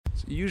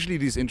Usually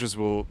these intros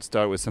will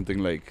start with something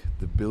like,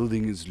 the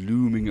building is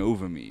looming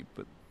over me,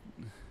 but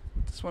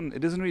this one,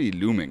 it isn't really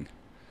looming.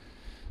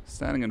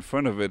 Standing in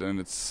front of it, and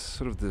it's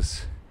sort of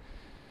this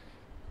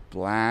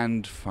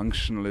bland,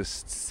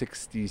 functionalist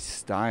 60s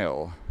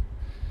style.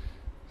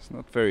 It's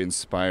not very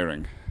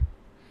inspiring.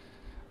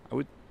 I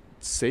would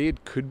say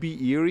it could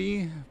be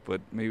eerie, but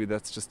maybe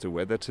that's just the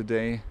weather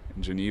today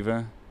in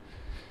Geneva.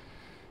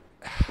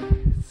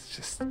 It's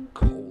just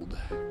cold.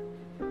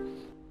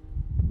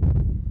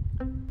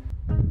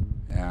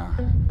 Yeah.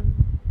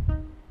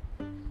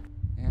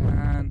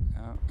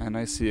 And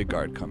I see a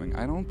guard coming.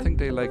 I don't think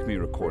they like me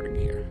recording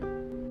here.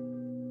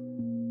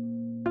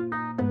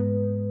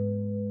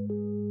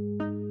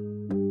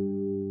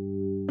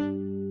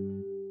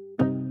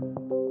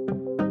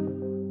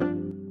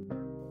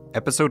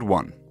 Episode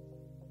 1.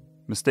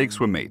 Mistakes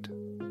were made.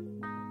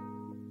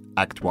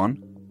 Act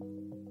 1.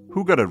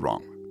 Who got it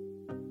wrong?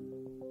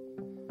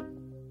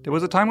 There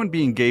was a time when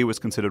being gay was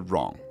considered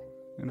wrong.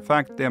 In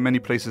fact, there are many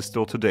places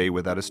still today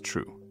where that is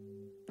true.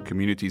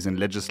 Communities and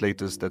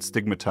legislators that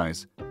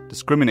stigmatize,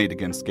 discriminate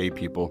against gay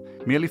people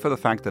merely for the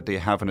fact that they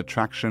have an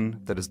attraction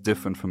that is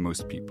different from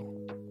most people.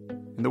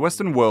 In the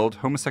Western world,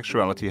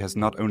 homosexuality has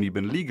not only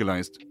been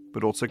legalized,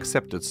 but also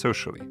accepted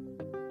socially,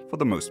 for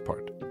the most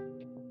part.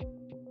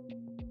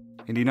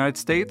 In the United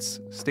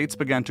States, states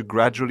began to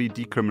gradually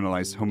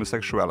decriminalize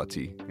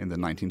homosexuality in the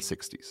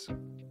 1960s.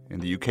 In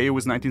the UK, it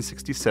was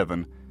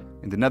 1967.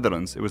 In the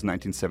Netherlands, it was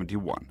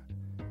 1971.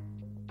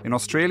 In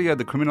Australia,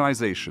 the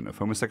criminalization of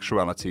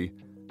homosexuality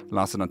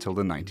lasted until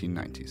the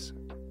 1990s.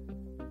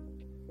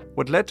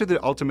 What led to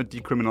the ultimate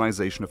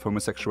decriminalization of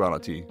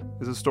homosexuality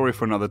is a story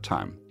for another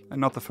time,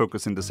 and not the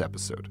focus in this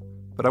episode.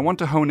 But I want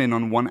to hone in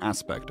on one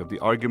aspect of the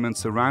argument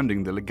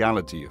surrounding the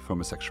legality of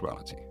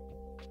homosexuality: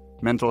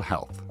 mental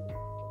health.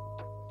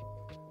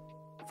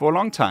 For a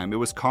long time, it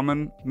was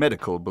common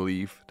medical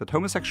belief that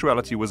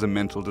homosexuality was a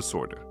mental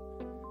disorder.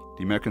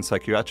 The American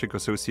Psychiatric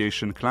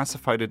Association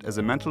classified it as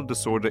a mental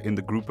disorder in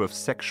the group of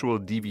sexual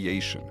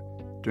deviation.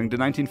 During the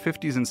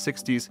 1950s and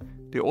 60s,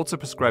 they also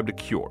prescribed a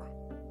cure.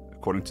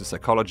 According to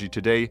Psychology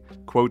Today,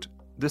 quote,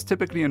 this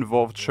typically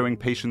involved showing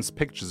patients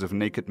pictures of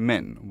naked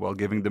men while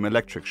giving them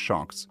electric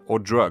shocks or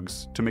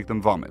drugs to make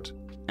them vomit,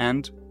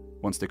 and,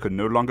 once they could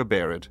no longer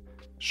bear it,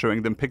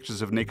 showing them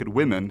pictures of naked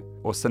women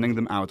or sending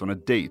them out on a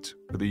date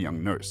with a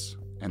young nurse,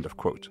 end of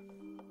quote.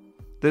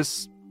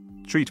 This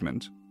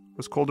treatment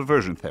was called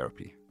aversion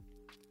therapy.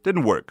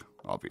 Didn't work,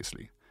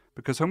 obviously,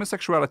 because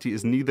homosexuality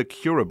is neither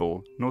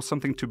curable nor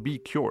something to be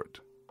cured.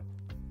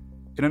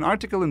 In an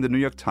article in the New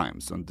York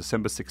Times on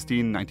December 16,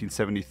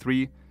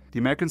 1973, the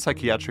American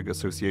Psychiatric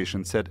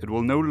Association said it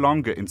will no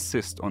longer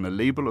insist on a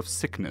label of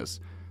sickness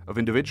of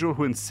individuals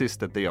who insist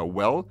that they are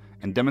well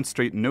and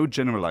demonstrate no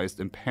generalized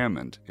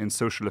impairment in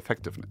social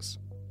effectiveness.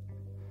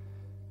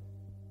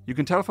 You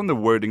can tell from the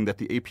wording that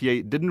the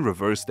APA didn't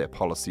reverse their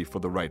policy for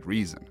the right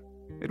reason.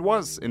 It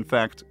was, in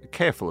fact,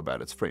 careful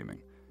about its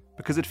framing,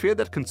 because it feared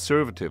that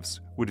conservatives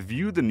would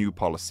view the new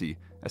policy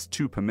as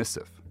too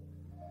permissive.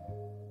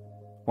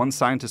 One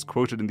scientist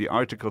quoted in the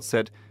article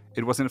said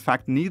it was in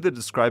fact neither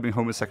describing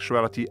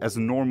homosexuality as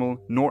normal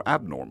nor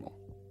abnormal.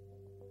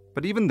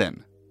 But even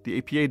then, the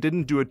APA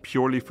didn't do it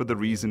purely for the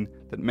reason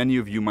that many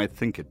of you might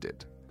think it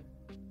did.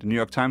 The New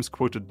York Times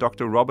quoted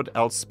Dr. Robert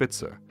L.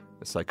 Spitzer,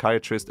 a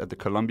psychiatrist at the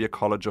Columbia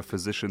College of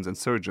Physicians and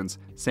Surgeons,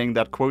 saying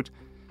that, quote,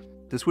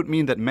 this would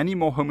mean that many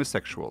more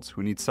homosexuals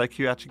who need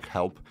psychiatric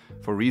help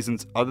for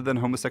reasons other than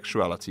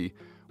homosexuality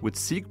would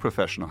seek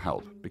professional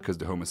help because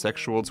the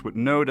homosexuals would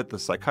know that the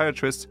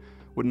psychiatrists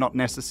would not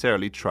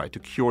necessarily try to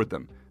cure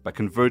them by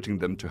converting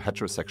them to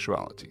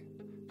heterosexuality.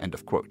 End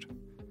of quote.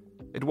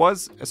 It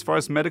was, as far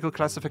as medical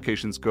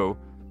classifications go,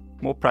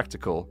 more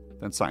practical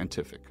than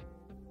scientific.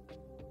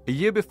 A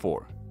year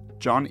before,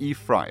 John E.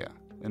 Fryer,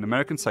 an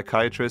American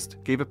psychiatrist,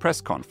 gave a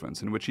press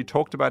conference in which he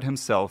talked about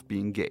himself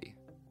being gay.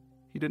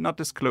 He did not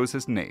disclose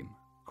his name,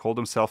 called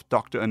himself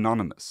Dr.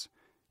 Anonymous,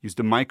 used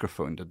a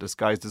microphone that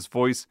disguised his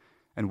voice,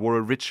 and wore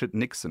a Richard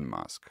Nixon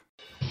mask.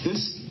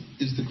 This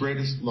is the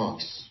greatest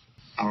loss,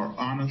 our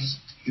honest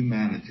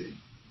humanity.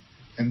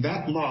 And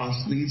that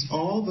loss leads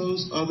all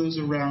those others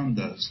around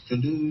us to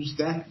lose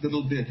that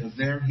little bit of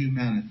their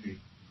humanity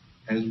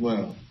as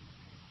well.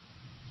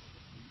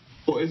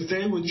 For if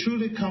they were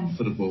truly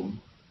comfortable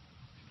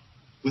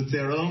with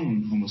their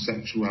own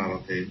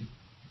homosexuality,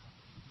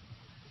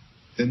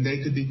 then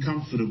they could be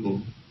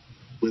comfortable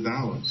with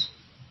ours.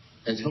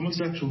 As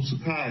homosexual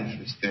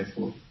psychiatrists,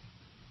 therefore,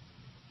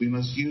 we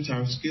must use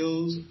our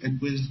skills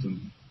and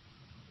wisdom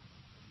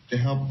to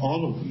help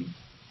all of them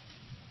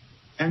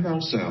and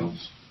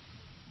ourselves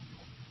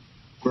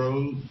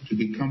grow to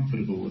be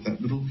comfortable with that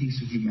little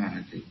piece of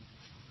humanity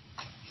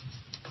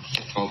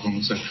called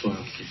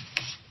homosexuality.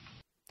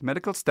 The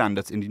medical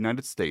standards in the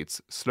United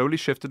States slowly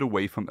shifted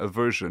away from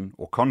aversion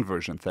or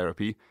conversion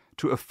therapy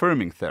to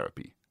affirming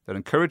therapy that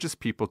encourages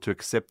people to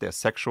accept their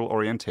sexual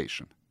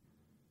orientation.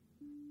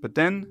 But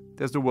then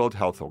there's the World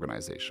Health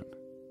Organization.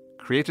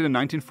 Created in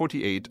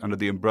 1948 under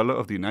the umbrella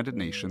of the United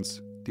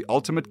Nations, the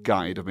ultimate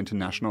guide of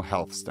international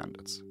health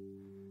standards.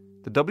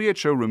 The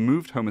WHO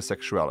removed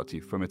homosexuality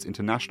from its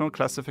International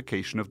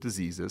Classification of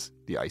Diseases,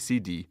 the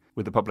ICD,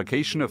 with the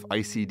publication of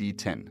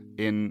ICD-10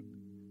 in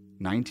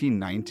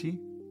 1990.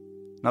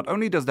 Not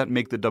only does that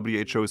make the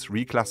WHO's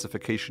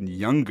reclassification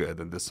younger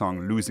than the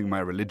song Losing My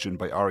Religion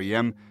by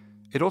R.E.M.,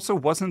 it also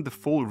wasn't the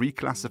full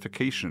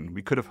reclassification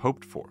we could have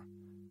hoped for,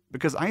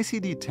 because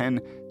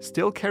ICD-10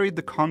 still carried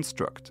the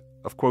construct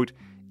of, quote,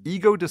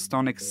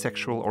 ego-dystonic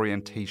sexual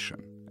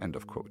orientation, end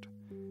of quote.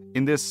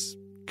 In this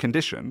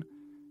condition,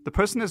 the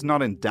person is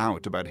not in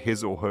doubt about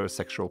his or her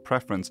sexual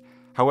preference,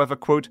 however,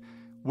 quote,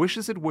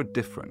 wishes it were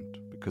different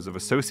because of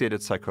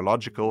associated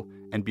psychological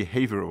and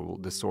behavioral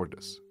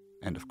disorders,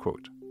 end of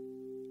quote.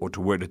 Or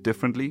to word it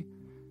differently,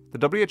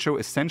 the WHO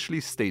essentially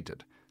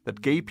stated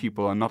that gay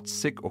people are not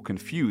sick or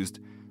confused,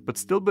 but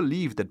still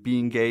believe that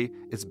being gay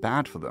is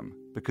bad for them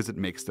because it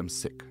makes them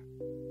sick.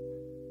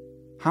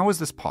 How is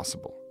this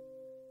possible?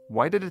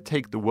 Why did it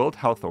take the World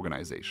Health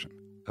Organization,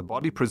 a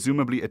body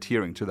presumably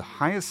adhering to the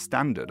highest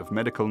standard of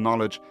medical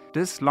knowledge,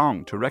 this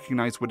long to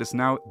recognize what is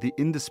now the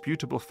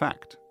indisputable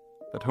fact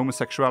that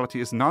homosexuality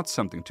is not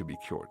something to be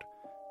cured,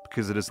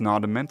 because it is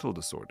not a mental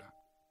disorder?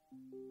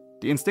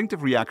 The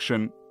instinctive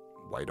reaction,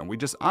 why don't we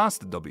just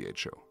ask the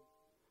WHO?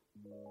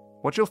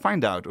 What you'll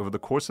find out over the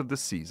course of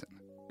this season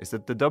is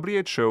that the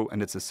WHO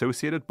and its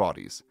associated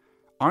bodies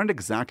aren't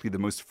exactly the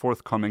most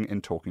forthcoming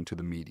in talking to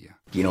the media.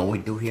 Do you know what we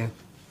do here?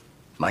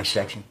 My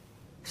section?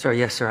 Sir,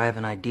 yes, sir, I have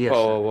an idea, Whoa,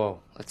 sir. whoa, whoa.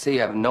 Let's say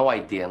you have no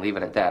idea and leave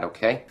it at that,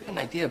 okay? If we had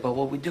an idea about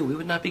what we do, we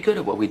would not be good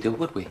at what we do,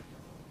 would we?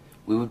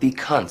 We would be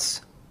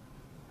cunts.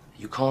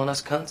 You calling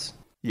us cunts?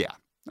 Yeah,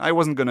 I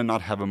wasn't gonna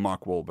not have a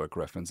Mark Wahlberg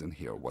reference in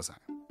here, was I?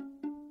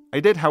 I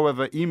did,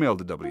 however, email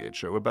the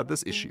WHO about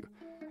this issue,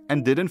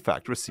 and did in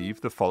fact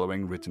receive the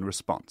following written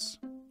response.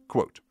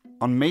 Quote,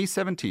 on May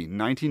 17,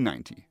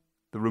 1990,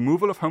 the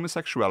removal of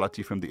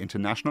homosexuality from the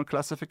International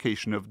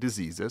Classification of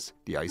Diseases,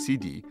 the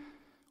ICD,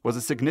 was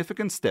a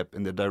significant step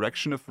in the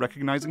direction of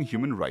recognizing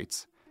human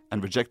rights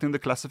and rejecting the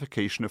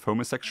classification of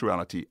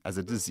homosexuality as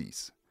a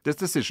disease. This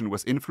decision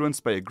was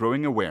influenced by a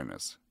growing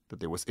awareness that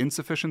there was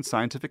insufficient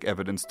scientific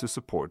evidence to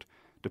support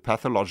the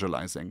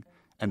pathologizing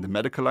and the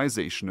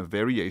medicalization of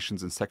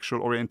variations in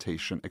sexual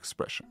orientation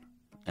expression.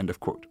 End of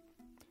quote.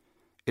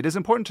 It is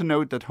important to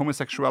note that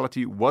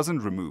homosexuality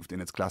wasn't removed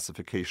in its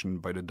classification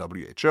by the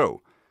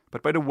WHO,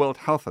 but by the World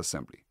Health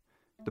Assembly,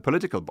 the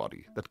political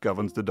body that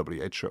governs the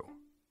WHO.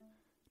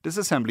 This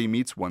assembly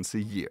meets once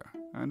a year,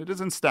 and it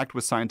isn't stacked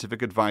with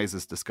scientific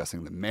advisors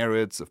discussing the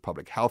merits of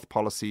public health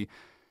policy,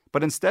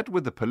 but instead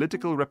with the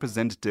political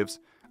representatives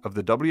of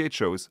the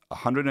WHO's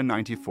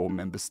 194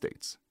 member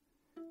states.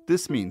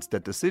 This means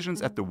that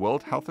decisions at the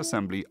World Health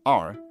Assembly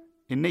are,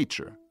 in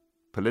nature,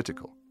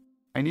 political.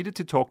 I needed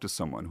to talk to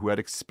someone who had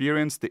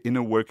experienced the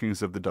inner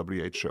workings of the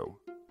WHO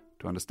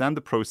to understand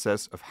the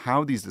process of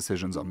how these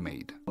decisions are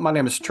made. My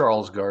name is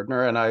Charles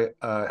Gardner, and I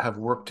have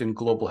worked in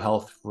global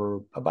health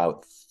for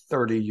about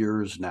 30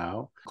 years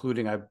now,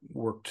 including I've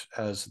worked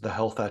as the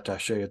health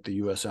attaché at the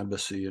U.S.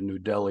 Embassy in New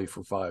Delhi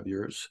for 5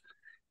 years.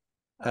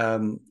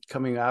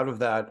 Coming out of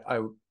that, I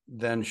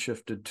then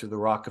shifted to the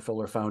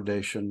Rockefeller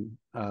Foundation,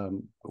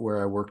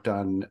 where I worked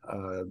on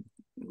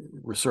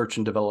research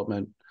and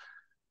development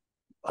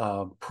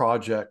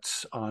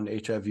projects on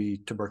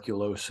HIV,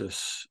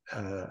 tuberculosis,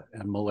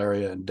 and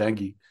malaria and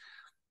dengue.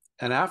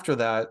 And after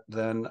that,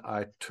 then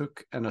I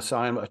took an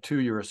assignment, a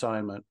 2-year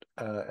assignment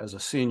as a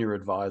senior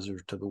advisor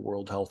to the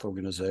World Health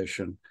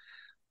Organization.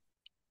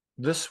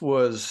 This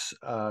was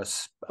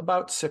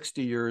about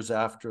 60 years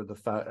after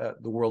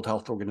the World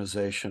Health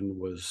Organization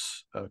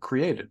was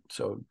created.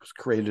 So it was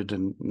created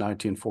in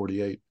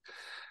 1948.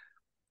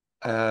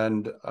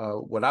 And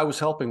what I was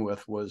helping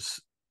with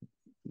was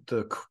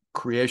the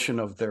creation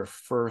of their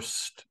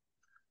first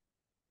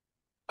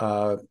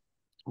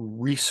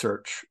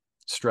research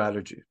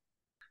strategy.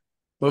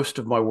 Most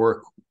of my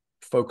work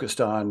focused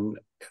on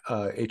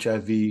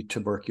HIV,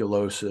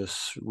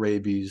 tuberculosis,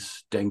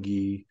 rabies,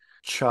 dengue,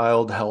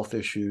 child health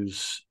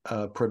issues,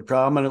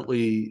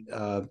 predominantly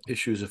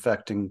issues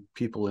affecting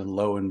people in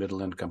low and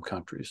middle income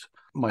countries.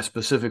 My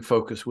specific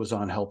focus was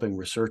on helping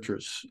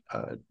researchers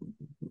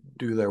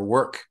do their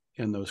work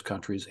in those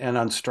countries and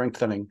on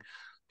strengthening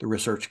the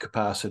research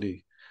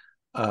capacity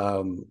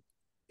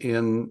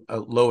in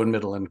low and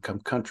middle income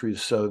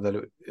countries, so that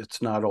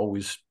it's not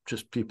always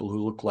just people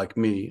who look like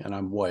me, and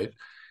I'm white,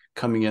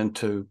 coming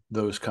into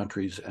those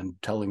countries and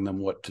telling them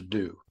what to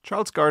do.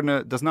 Charles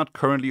Gardner does not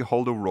currently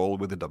hold a role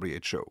with the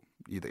WHO,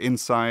 either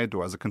inside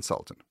or as a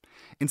consultant.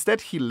 Instead,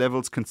 he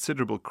levels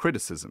considerable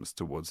criticisms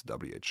towards the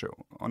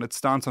WHO on its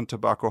stance on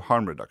tobacco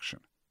harm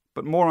reduction,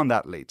 but more on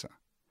that later.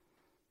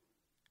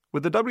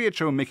 With the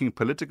WHO making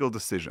political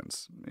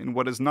decisions in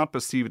what is not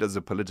perceived as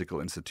a political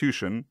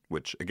institution,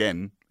 which,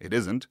 again, it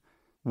isn't,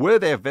 were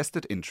there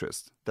vested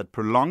interests that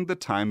prolonged the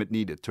time it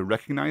needed to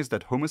recognize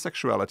that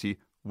homosexuality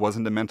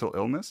wasn't a mental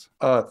illness?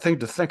 Thing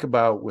to think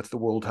about with the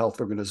World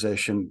Health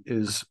Organization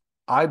is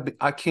I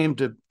came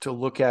to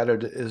look at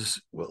it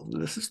as, well,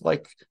 this is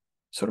like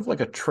sort of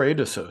like a trade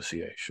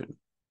association.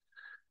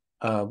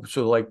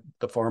 So like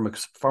the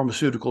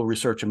Pharmaceutical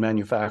Research and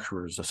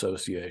Manufacturers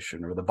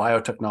Association or the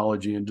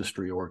Biotechnology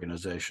Industry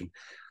Organization.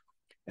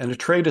 And a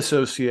trade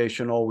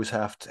association always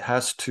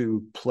has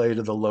to play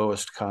to the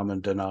lowest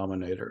common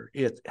denominator.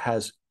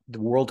 The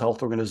World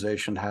Health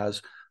Organization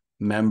has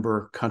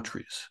member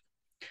countries,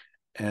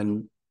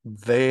 and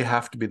they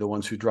have to be the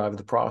ones who drive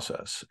the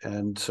process.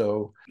 And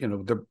so,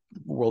 the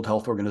World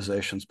Health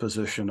Organization's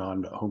position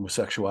on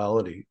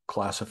homosexuality,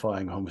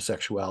 classifying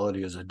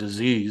homosexuality as a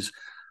disease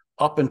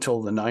up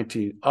until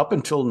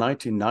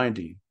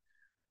 1990,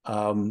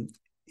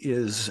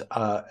 is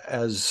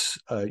as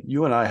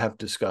you and I have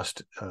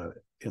discussed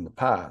in the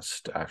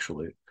past,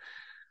 actually,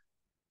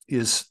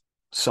 is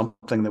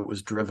something that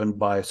was driven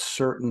by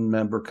certain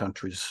member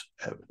countries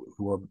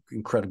who are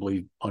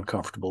incredibly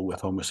uncomfortable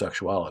with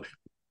homosexuality.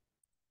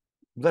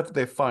 That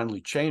they finally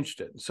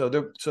changed it. So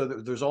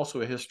there's also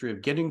a history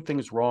of getting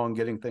things wrong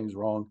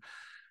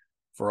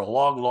for a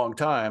long, long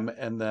time,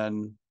 and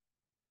then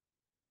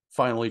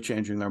finally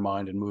changing their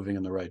mind and moving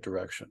in the right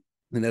direction.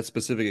 And that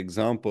specific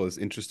example is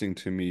interesting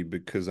to me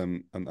because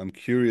I'm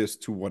curious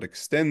to what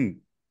extent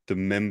the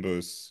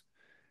members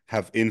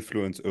have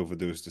influence over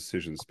those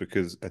decisions,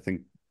 because I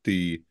think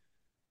the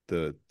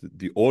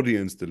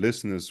audience, the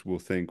listeners will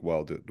think,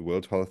 well, the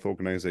World Health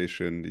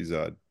Organization, these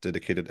are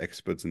dedicated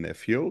experts in their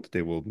field.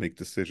 They will make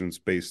decisions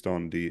based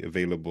on the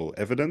available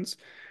evidence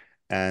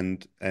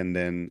and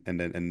then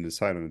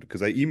decide on it.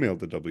 Because I emailed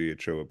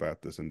the WHO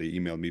about this, and they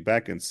emailed me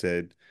back and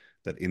said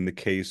that in the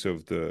case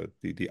of the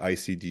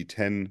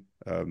ICD-10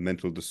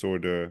 mental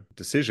disorder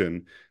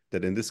decision,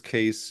 that in this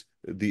case,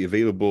 the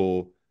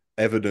available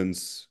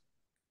evidence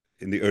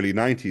in the early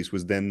 90s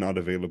was then not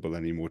available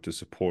anymore to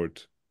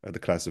support the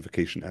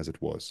classification as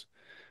it was,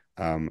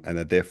 and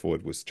that therefore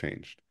it was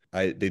changed.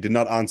 They did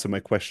not answer my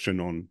question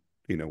on,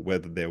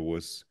 whether there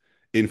was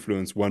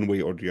influence one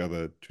way or the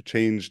other to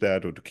change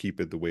that or to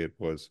keep it the way it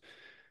was.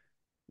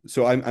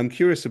 So I'm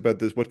curious about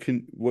this.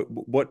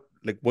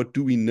 What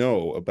do we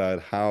know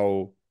about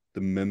how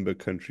the member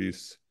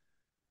countries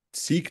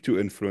seek to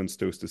influence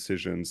those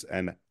decisions,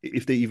 and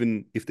if they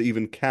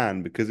even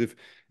can? Because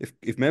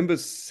if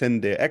members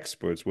send their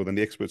experts, well, then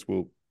the experts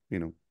will,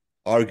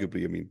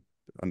 arguably,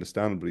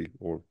 understandably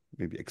or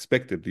maybe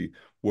expectedly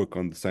work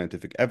on the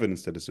scientific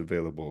evidence that is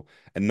available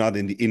and not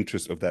in the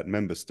interest of that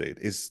member state.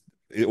 Is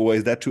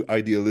that too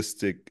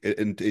idealistic,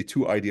 and a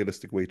too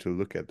idealistic way to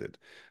look at it?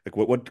 Like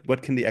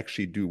what can they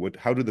actually do?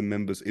 How do the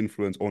members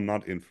influence or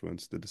not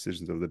influence the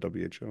decisions of the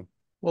WHO?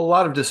 Well, a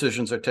lot of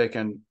decisions are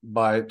taken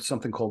by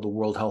something called the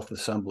World Health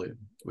Assembly,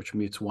 which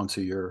meets once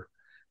a year.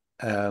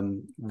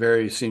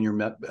 Very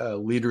senior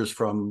leaders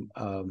from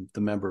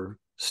the member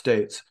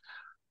states.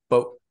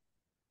 But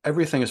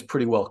everything is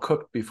pretty well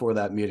cooked before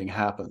that meeting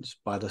happens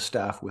by the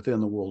staff within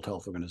the World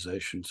Health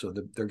Organization, so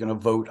that they're going to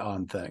vote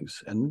on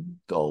things, and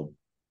they'll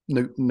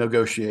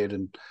negotiate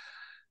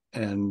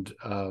and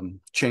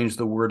change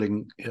the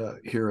wording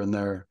here and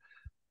there.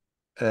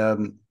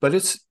 But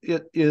it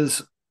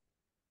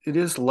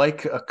is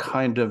like a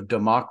kind of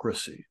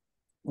democracy,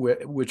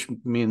 which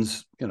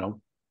means,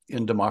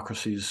 in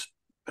democracies,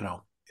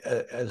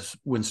 as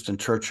Winston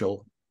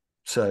Churchill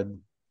said,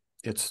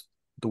 it's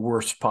the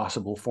worst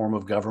possible form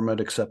of government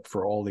except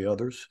for all the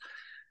others.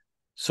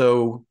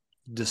 So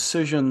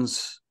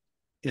decisions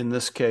in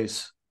this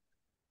case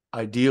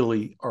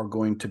ideally are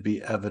going to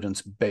be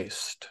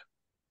evidence-based,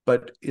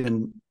 but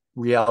in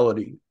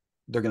reality,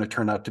 they're going to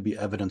turn out to be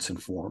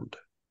evidence-informed,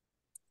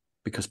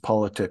 because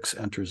politics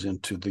enters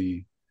into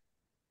the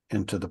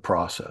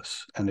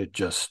process, and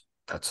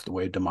that's the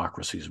way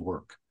democracies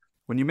work.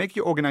 When you make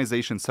your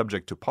organization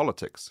subject to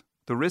politics,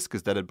 the risk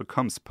is that it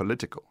becomes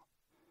political.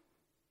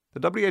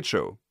 The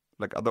WHO,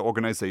 like other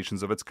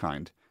organizations of its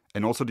kind,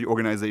 and also the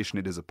organization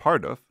it is a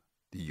part of,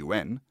 the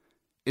UN,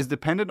 is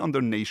dependent on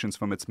their nations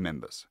from its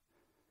members.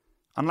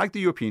 Unlike the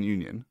European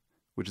Union,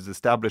 which is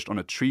established on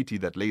a treaty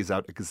that lays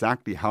out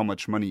exactly how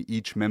much money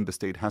each member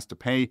state has to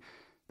pay,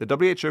 the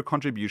WHO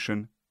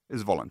contribution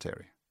is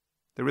voluntary.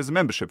 There is a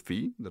membership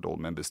fee that all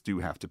members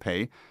do have to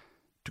pay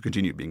to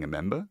continue being a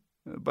member,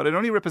 but it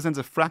only represents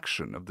a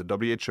fraction of the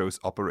WHO's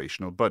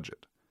operational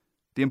budget.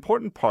 The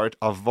important part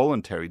are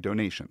voluntary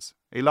donations,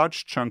 a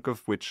large chunk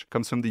of which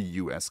comes from the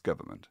US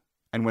government.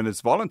 And when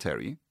it's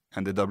voluntary,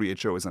 and the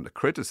WHO is under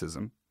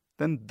criticism,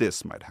 then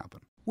this might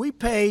happen. We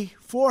pay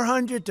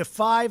 $400 to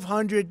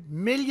 $500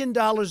 million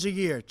a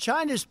year.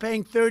 China's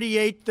paying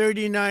 $38,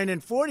 $39,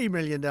 and $40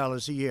 million a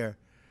year.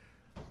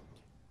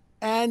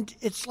 And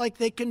it's like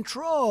they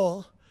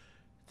control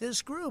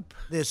this group.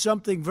 There's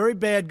something very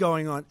bad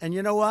going on. And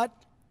you know what?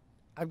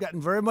 I've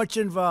gotten very much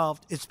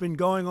involved. It's been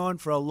going on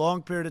for a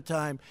long period of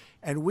time,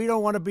 and we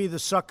don't want to be the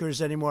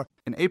suckers anymore.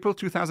 In April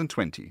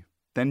 2020,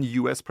 then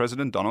US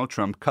President Donald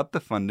Trump cut the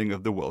funding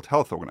of the World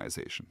Health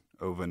Organization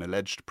over an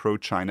alleged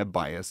pro-China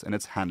bias in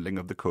its handling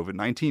of the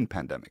COVID-19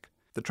 pandemic.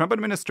 The Trump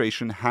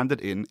administration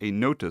handed in a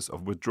notice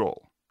of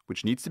withdrawal,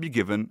 which needs to be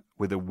given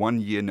with a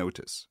 1-year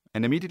notice,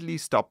 and immediately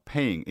stopped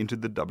paying into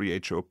the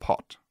WHO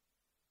pot.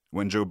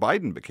 When Joe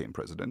Biden became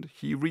president,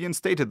 he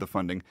reinstated the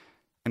funding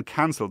and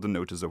canceled the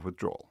notice of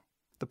withdrawal.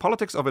 The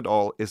politics of it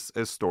all is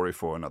a story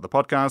for another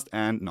podcast,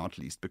 and not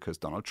least because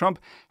Donald Trump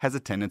has a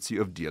tendency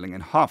of dealing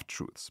in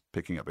half-truths,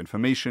 picking up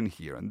information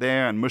here and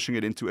there and mushing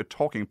it into a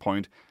talking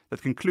point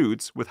that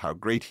concludes with how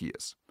great he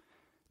is.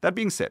 That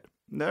being said,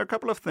 there are a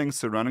couple of things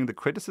surrounding the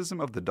criticism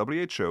of the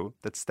WHO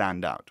that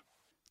stand out.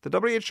 The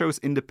WHO's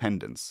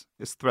independence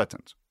is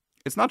threatened.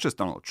 It's not just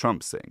Donald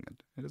Trump saying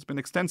it. It has been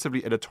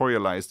extensively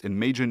editorialized in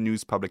major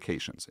news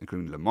publications,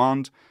 including Le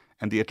Monde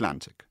and The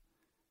Atlantic.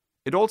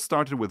 It all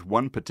started with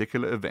one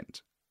particular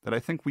event that I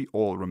think we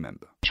all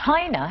remember.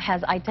 China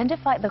has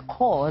identified the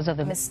cause of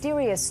the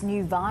mysterious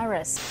new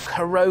virus.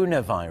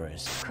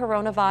 Coronavirus.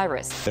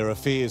 There are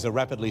fears a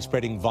rapidly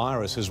spreading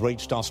virus has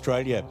reached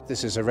Australia.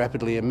 This is a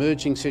rapidly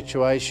emerging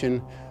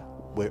situation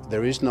where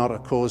there is not a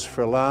cause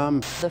for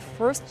alarm. The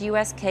first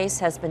US case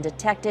has been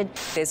detected.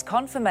 There's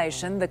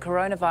confirmation the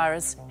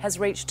coronavirus has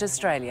reached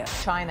Australia.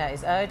 China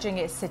is urging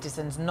its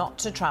citizens not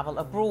to travel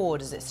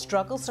abroad as it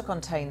struggles to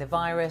contain the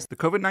virus. The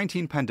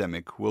COVID-19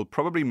 pandemic will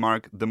probably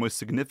mark the most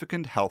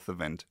significant health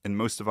event in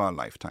most of our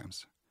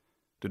lifetimes.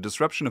 The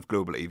disruption of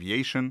global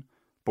aviation,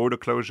 border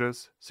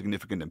closures,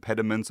 significant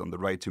impediments on the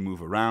right to move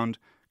around,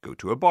 go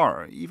to a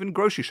bar, even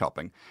grocery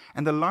shopping,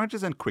 and the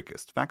largest and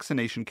quickest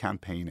vaccination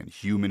campaign in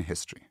human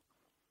history.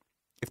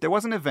 If there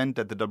was an event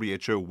that the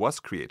WHO was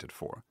created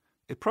for,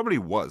 it probably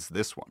was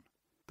this one.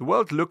 The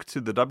world looked to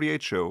the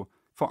WHO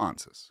for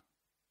answers.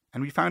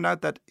 And we found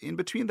out that in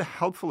between the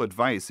helpful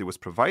advice it was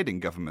providing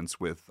governments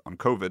with on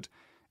COVID,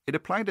 it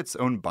applied its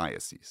own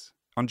biases.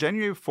 On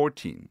January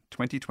 14,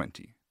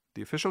 2020,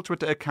 the official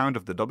Twitter account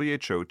of the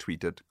WHO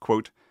tweeted,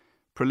 quote,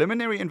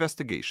 "Preliminary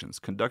investigations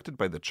conducted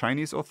by the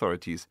Chinese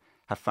authorities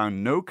have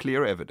found no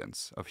clear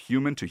evidence of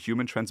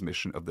human-to-human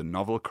transmission of the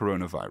novel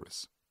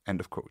coronavirus."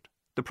 End of quote.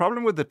 The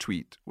problem with the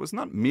tweet was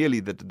not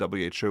merely that the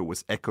WHO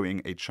was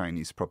echoing a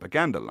Chinese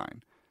propaganda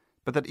line,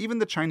 but that even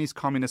the Chinese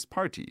Communist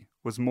Party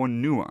was more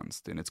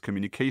nuanced in its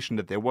communication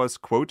that there was,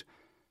 quote,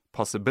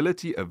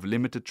 "possibility of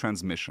limited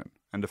transmission,"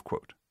 end of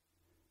quote.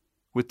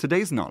 With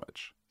today's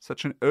knowledge,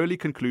 such an early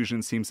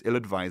conclusion seems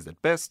ill-advised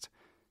at best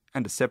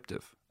and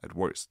deceptive at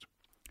worst.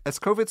 As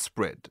COVID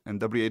spread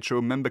and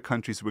WHO member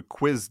countries were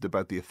quizzed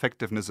about the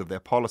effectiveness of their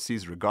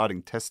policies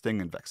regarding testing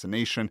and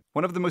vaccination,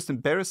 one of the most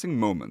embarrassing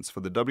moments for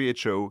the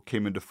WHO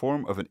came in the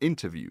form of an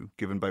interview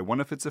given by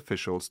one of its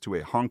officials to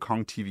a Hong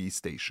Kong TV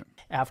station.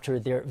 After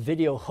their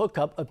video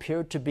hookup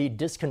appeared to be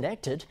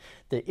disconnected,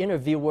 the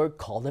interviewer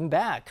called him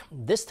back.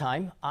 This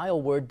time,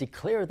 Aylward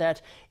declared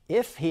that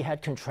if he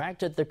had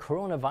contracted the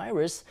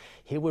coronavirus,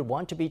 he would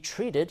want to be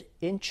treated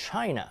in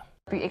China.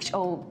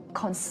 WHO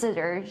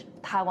considered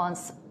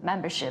Taiwan's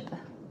membership.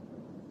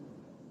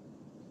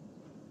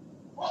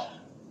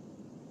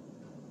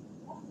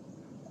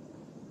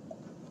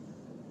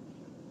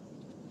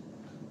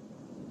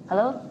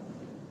 Hello?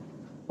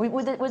 I'm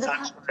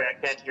sorry, I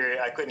can't hear.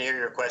 I couldn't hear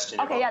your question.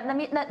 Okay, yeah.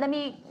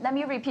 Let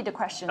me repeat the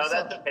question. No,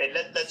 that's okay.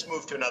 Let's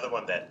move to another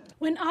one then.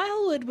 When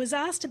Aylward was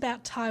asked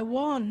about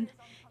Taiwan,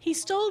 he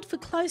stalled for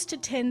close to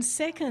 10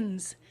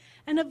 seconds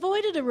and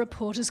avoided a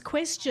reporter's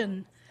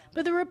question.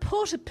 But the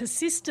reporter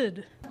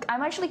persisted.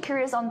 I'm actually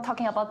curious on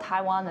talking about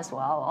Taiwan as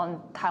well, on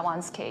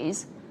Taiwan's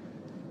case.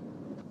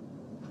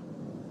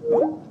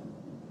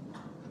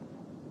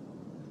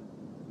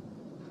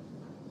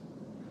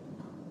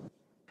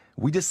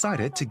 We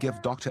decided to give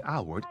Dr.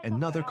 Aylward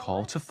another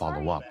call to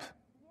follow up.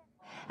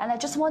 And I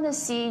just want to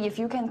see if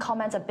you can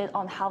comment a bit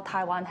on how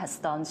Taiwan has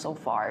done so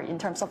far in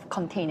terms of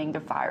containing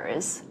the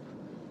virus.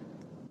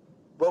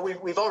 Well,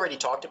 we've already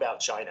talked about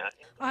China.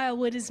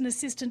 Aylward is an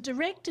Assistant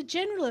Director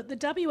General at the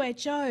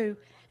WHO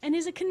and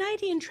is a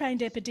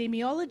Canadian-trained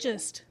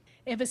epidemiologist.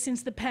 Ever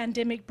since the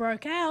pandemic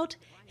broke out,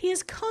 he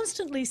has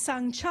constantly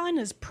sung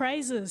China's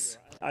praises.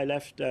 I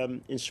left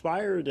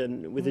inspired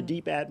and with a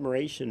deep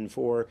admiration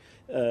for,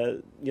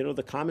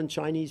 the common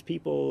Chinese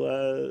people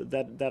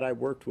that I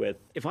worked with.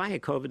 If I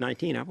had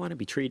COVID-19, I want to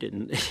be treated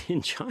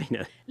in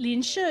China.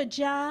 Lin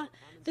Shijia,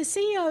 the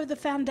CEO of the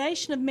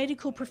Foundation of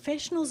Medical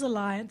Professionals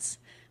Alliance,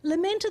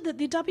 lamented that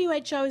the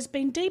WHO has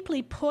been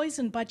deeply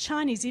poisoned by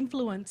Chinese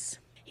influence.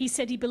 He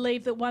said he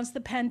believed that once the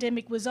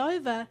pandemic was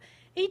over,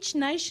 each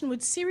nation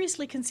would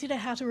seriously consider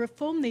how to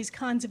reform these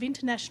kinds of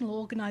international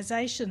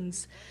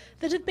organisations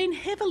that have been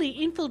heavily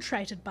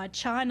infiltrated by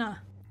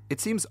China. It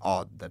seems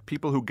odd that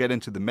people who get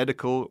into the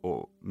medical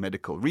or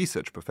medical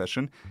research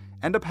profession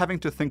end up having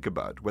to think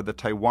about whether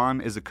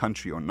Taiwan is a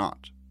country or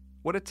not.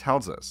 What it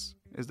tells us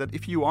is that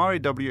if you are a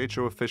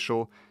WHO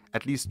official,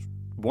 at least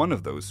one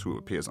of those who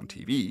appears on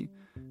TV,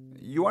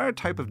 you are a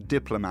type of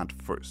diplomat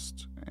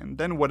first, and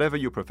then whatever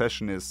your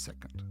profession is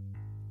second.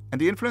 And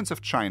the influence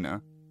of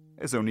China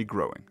is only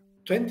growing.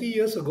 20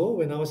 years ago,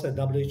 when I was at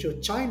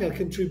WHO, China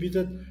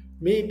contributed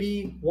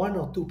maybe 1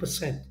 or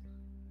 2%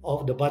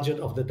 of the budget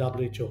of the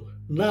WHO.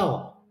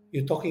 Now,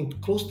 you're talking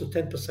close to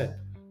 10%.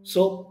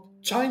 So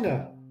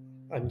China,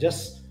 I'm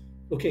just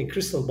looking at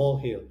crystal ball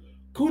here,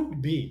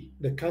 could be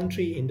the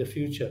country in the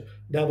future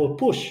that will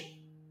push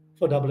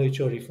for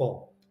WHO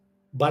reform.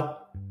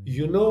 But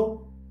you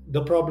know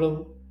the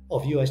problem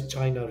of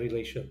US-China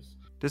relations.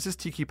 This is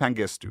Tiki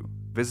Pangestu,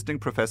 visiting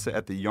professor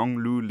at the Yong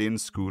Lu Lin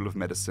School of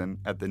Medicine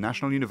at the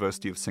National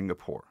University of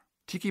Singapore.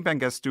 Tiki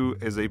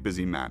Pangestu is a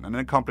busy man and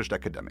an accomplished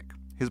academic.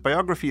 His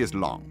biography is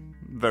long,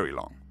 very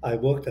long. I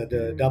worked at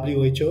the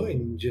WHO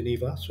in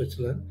Geneva,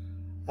 Switzerland,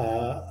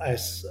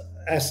 as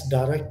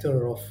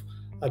director of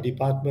a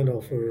department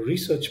of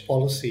research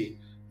policy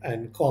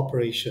and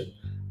cooperation.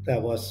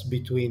 That was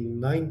between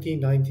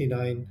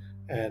 1999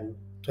 and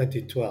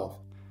 2012.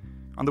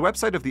 On the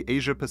website of the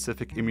Asia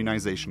Pacific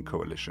Immunization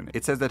Coalition,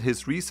 it says that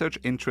his research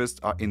interests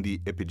are in the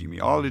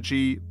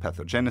epidemiology,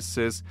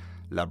 pathogenesis,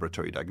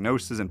 laboratory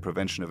diagnosis and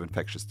prevention of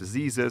infectious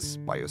diseases,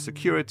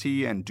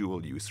 biosecurity and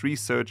dual-use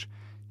research,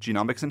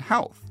 genomics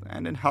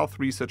and in health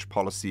research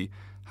policy,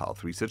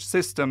 health research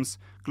systems,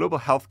 global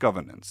health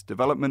governance,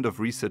 development of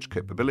research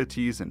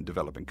capabilities in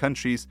developing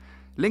countries,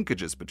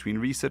 linkages between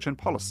research and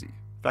policy,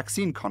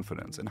 vaccine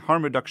confidence, and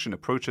harm reduction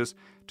approaches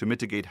to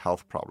mitigate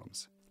health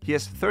problems. He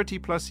has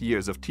 30-plus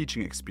years of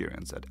teaching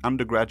experience at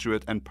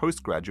undergraduate and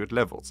postgraduate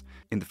levels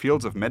in the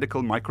fields of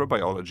medical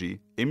microbiology,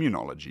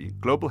 immunology,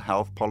 global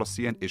health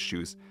policy and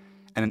issues,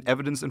 and in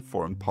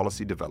evidence-informed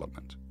policy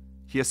development.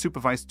 He has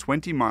supervised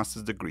 20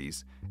 master's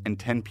degrees and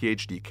 10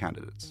 PhD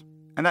candidates.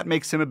 And that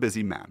makes him a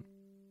busy man.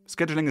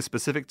 Scheduling a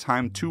specific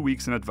time 2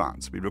 weeks in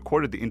advance, we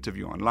recorded the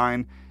interview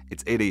online.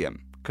 It's 8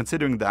 a.m.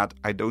 Considering that,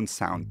 I don't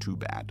sound too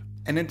bad.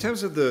 And in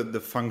terms of the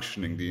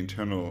functioning, the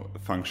internal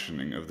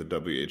functioning of the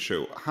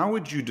WHO, how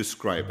would you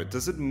describe it?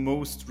 Does it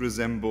most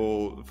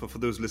resemble, for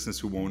those listeners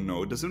who won't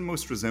know, does it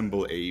most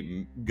resemble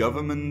a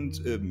government,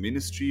 a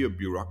ministry, a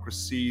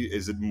bureaucracy?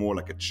 Is it more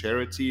like a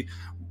charity?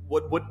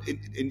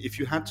 If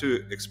you had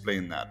to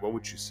explain that, what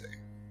would you say?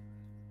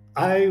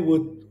 I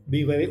would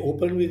be very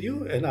open with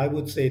you, and I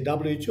would say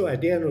WHO, at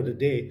the end of the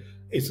day,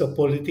 is a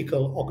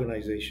political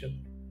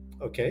organization.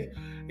 Okay?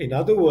 In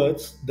other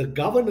words, the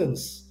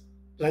governance,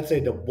 let's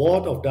say the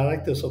board of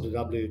directors of the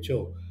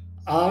WHO,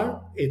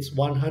 are its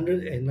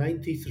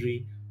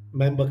 193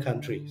 member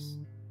countries.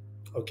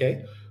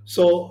 Okay?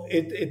 So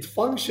it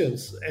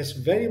functions as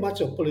very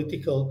much a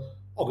political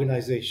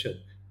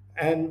organization.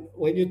 And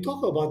when you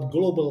talk about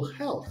global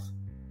health,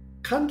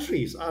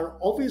 countries are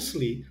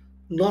obviously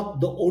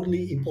not the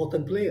only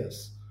important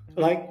players.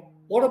 Like,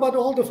 what about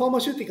all the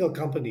pharmaceutical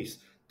companies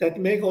that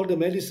make all the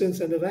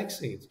medicines and the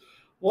vaccines?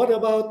 What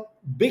about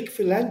big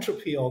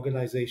philanthropy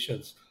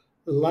organizations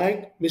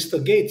like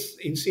Mr. Gates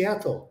in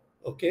Seattle?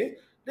 Okay,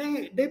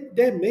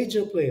 they're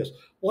major players.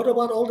 What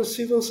about all the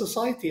civil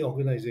society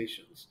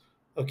organizations?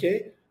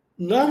 Okay,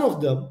 none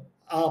of them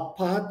are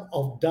part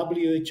of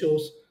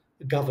WHO's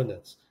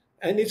governance.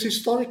 And it's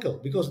historical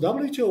because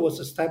WHO was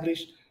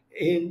established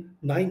in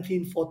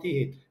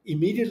 1948,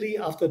 immediately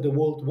after the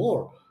World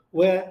War,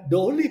 where the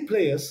only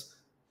players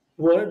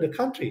were the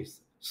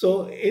countries.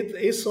 So it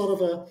is sort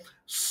of a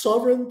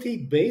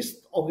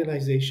sovereignty-based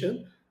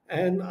organization,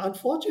 and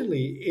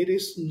unfortunately, it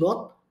is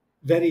not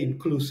very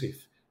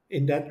inclusive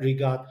in that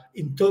regard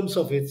in terms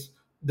of its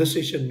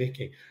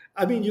decision-making.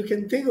 I mean, you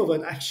can think of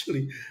it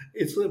actually,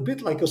 it's a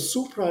bit like a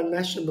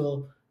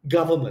supranational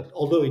government,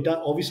 although it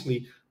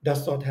obviously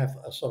does not have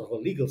a sort of a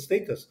legal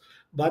status,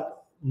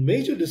 but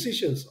major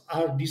decisions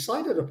are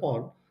decided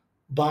upon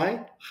by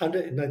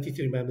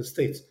 193 member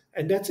states,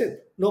 and that's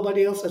it.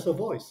 Nobody else has a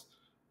voice.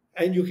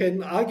 And you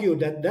can argue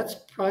that that's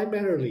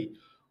primarily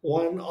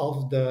one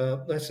of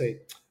the, let's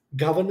say,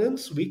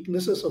 governance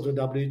weaknesses of the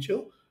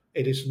WHO.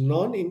 It is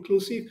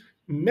non-inclusive.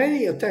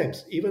 Many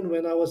attempts, even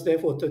when I was there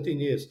for 13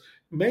 years,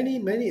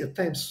 many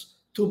attempts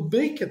to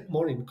make it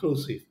more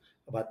inclusive.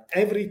 But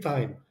every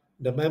time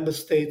the member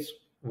states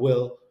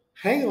will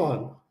hang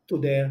on to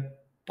their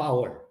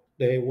power.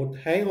 They would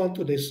hang on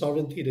to their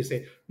sovereignty. They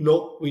say,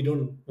 no, we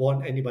don't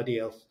want anybody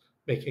else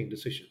making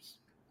decisions.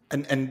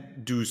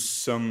 And do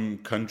some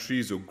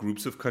countries or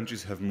groups of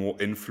countries have more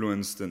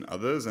influence than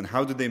others? And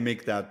how do they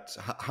make that,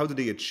 how do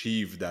they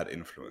achieve that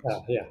influence?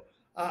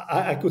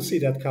 I could see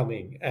that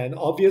coming. And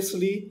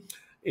obviously,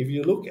 if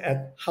you look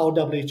at how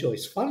WHO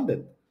is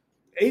funded,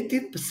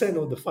 18%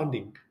 of the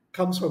funding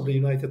comes from the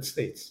United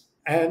States.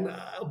 And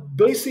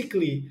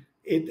basically,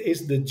 it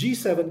is the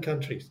G7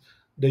 countries,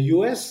 the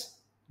US,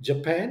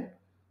 Japan,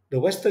 the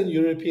Western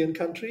European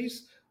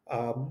countries,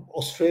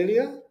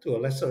 Australia, to a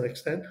lesser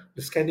extent,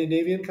 the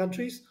Scandinavian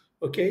countries,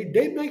 okay,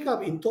 they make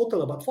up in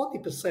total about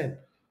 40%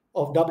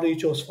 of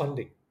WHO's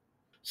funding.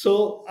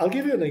 So I'll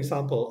give you an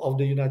example of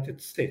the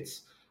United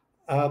States.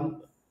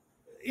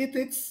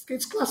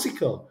 It's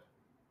classical.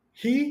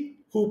 He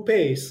who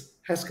pays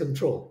has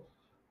control.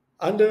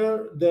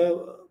 Under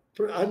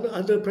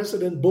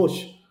President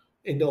Bush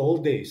in the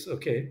old days,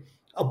 okay,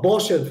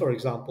 abortion, for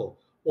example,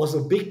 was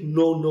a big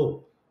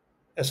no-no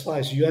as far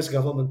as US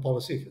government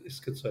policy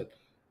is concerned.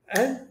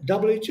 And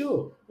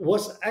WHO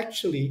was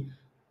actually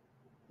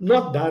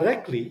not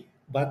directly,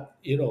 but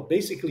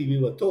basically we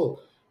were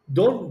told,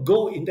 don't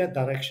go in that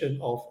direction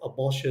of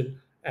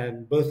abortion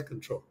and birth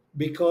control,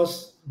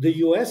 because the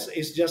US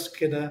is just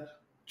gonna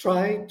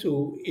try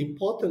to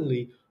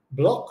importantly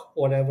block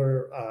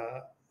whatever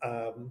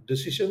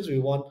decisions we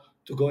want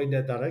to go in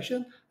that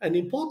direction, and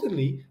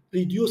importantly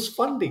reduce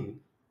funding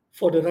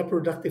for the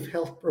reproductive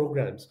health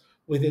programs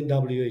within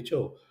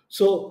WHO.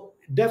 So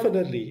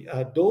definitely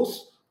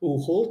those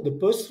who hold the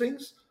purse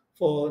strings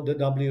for the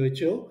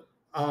WHO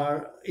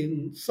are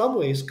in some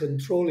ways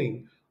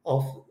controlling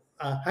of,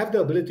 have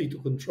the ability to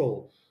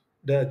control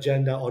the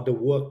agenda or the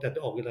work that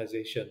the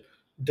organization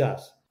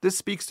does. This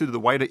speaks to the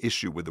wider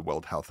issue with the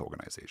World Health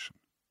Organization.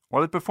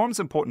 While it performs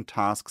important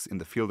tasks in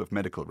the field of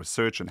medical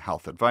research and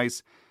health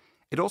advice,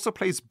 it also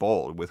plays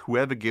ball with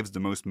whoever gives the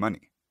most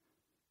money.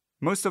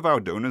 Most of our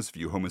donors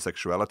view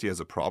homosexuality as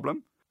a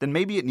problem, then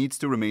maybe it needs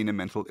to remain a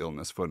mental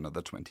illness for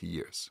another 20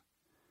 years.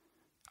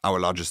 Our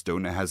largest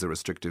donor has a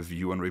restrictive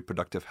view on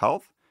reproductive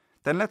health,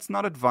 then let's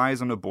not advise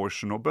on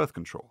abortion or birth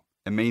control.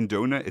 A main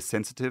donor is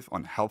sensitive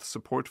on health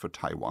support for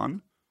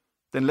Taiwan,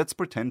 then let's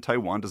pretend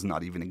Taiwan does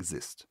not even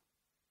exist.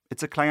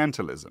 It's a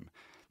clientelism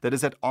that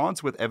is at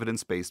odds with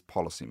evidence-based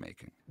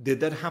policymaking. Did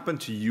that happen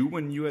to you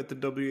when you were at the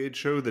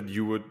WHO,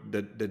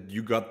 that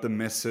you got the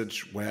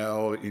message,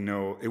 well, you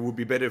know, it would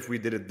be better if we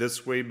did it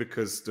this way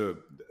because the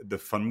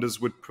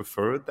funders would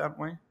prefer it that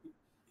way?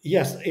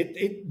 Yes,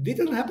 it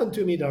didn't happen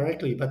to me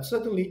directly, but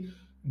certainly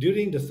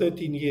during the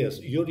 13 years,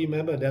 you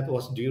remember that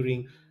was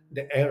during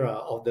the era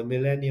of the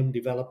Millennium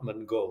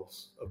Development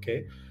Goals,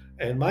 okay?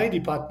 And my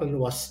department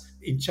was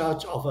in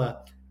charge of an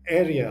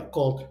area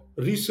called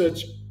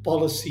Research,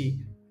 Policy,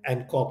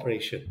 and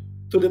Cooperation.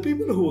 To the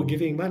people who were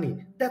giving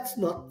money, that's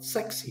not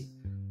sexy.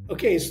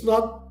 Okay, it's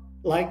not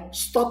like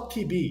stop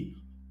TB,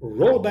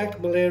 roll back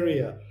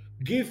malaria,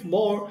 give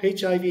more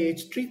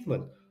HIV/AIDS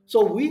treatment.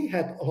 So we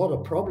had a lot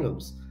of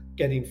problems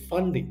getting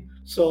funding.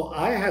 So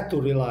I had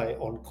to rely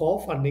on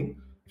core funding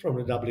from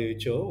the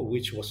WHO,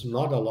 which was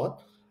not a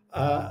lot.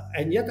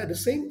 And yet at the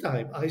same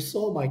time, I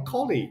saw my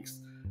colleagues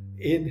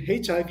in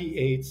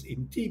HIV/AIDS,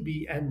 in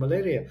TB and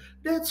malaria.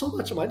 They had so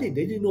much money,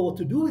 they didn't know what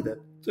to do with it,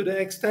 to the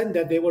extent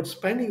that they were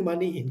spending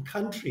money in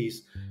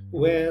countries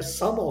where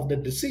some of the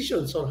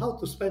decisions on how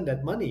to spend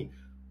that money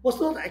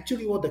was not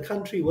actually what the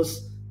country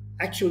was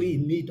actually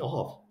in need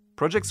of.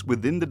 Projects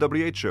within the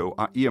WHO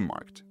are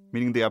earmarked,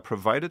 meaning they are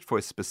provided for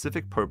a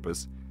specific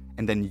purpose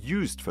and then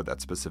used for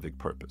that specific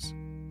purpose.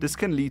 This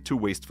can lead to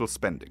wasteful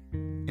spending.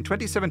 In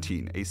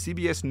 2017, a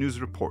CBS News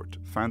report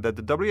found that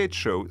the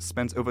WHO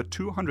spends over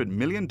 $200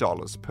 million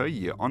per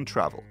year on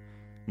travel,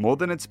 more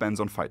than it spends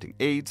on fighting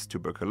AIDS,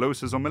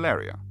 tuberculosis, or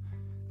malaria.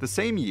 The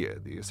same year,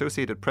 the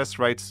Associated Press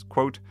writes,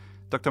 quote,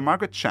 Dr.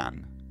 Margaret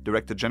Chan,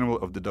 Director General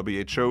of the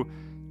WHO,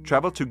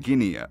 traveled to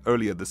Guinea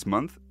earlier this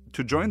month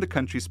to join the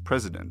country's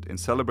president in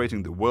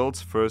celebrating the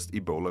world's first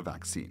Ebola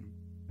vaccine.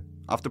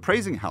 After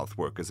praising health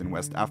workers in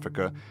West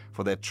Africa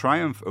for their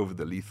triumph over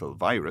the lethal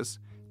virus,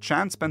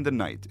 Chan spent the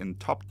night in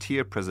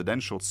top-tier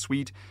presidential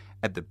suite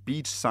at the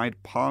beachside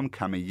Palm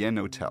Cayman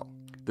Hotel.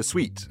 The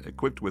suite,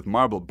 equipped with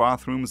marble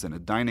bathrooms and a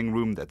dining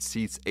room that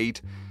seats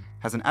 8,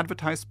 has an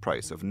advertised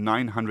price of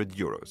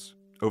 €900,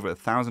 over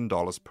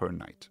 $1,000 per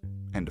night.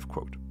 End of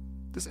quote.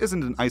 This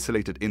isn't an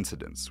isolated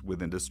incident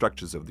within the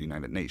structures of the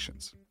United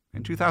Nations.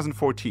 In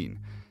 2014,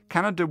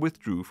 Canada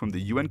withdrew from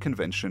the UN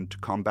Convention to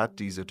combat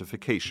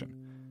desertification,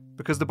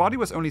 because the body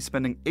was only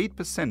spending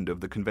 8% of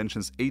the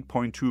convention's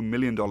 $8.2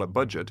 million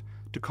budget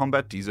to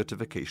combat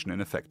desertification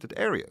in affected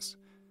areas.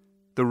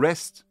 The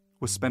rest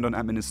was spent on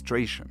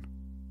administration.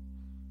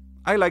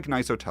 I like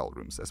nice hotel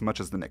rooms as much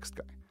as the next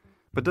guy,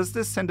 but does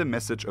this send a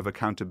message of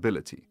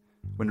accountability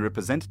when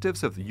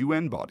representatives of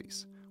UN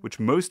bodies, which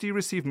mostly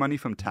receive money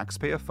from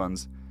taxpayer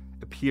funds,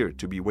 appear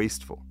to be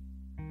wasteful?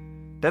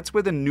 That's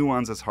where the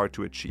nuance is hard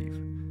to achieve.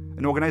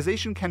 An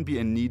organization can be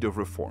in need of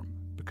reform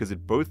because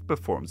it both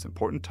performs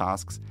important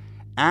tasks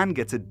and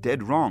gets it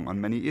dead wrong on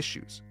many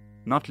issues,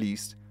 not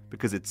least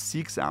because it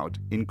seeks out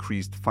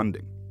increased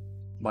funding.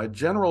 My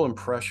general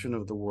impression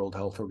of the World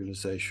Health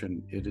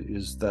Organization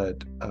is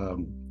that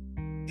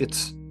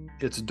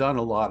it's done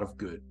a lot of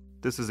good.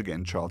 This is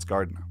again Charles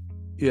Gardner.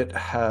 It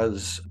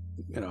has,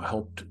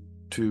 helped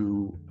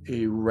to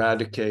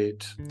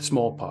eradicate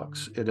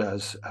smallpox. It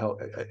has,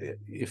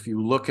 if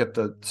you look at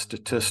the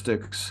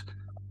statistics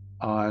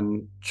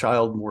on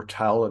child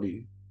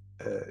mortality,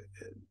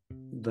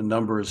 the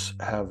numbers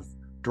have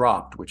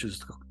dropped, which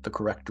is the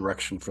correct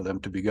direction for them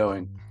to be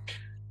going,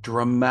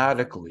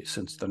 dramatically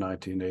since the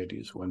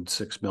 1980s, when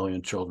 6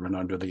 million children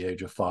under the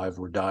age of 5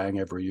 were dying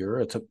every year.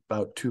 It's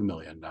about 2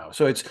 million now.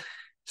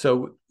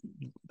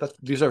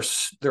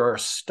 There are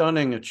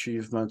stunning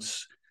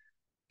achievements,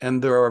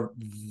 and there are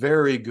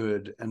very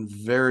good and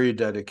very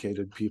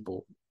dedicated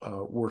people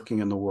working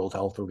in the World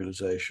Health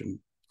Organization.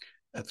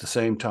 At the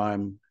same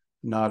time,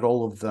 not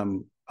all of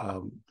them,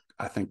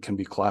 I think, can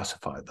be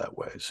classified that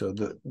way. So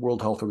the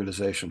World Health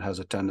Organization has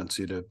a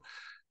tendency to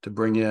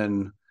bring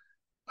in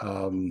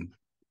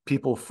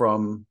people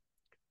from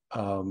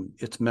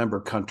its member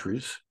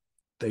countries.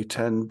 They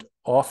tend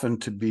often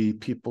to be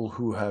people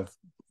who have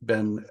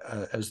been,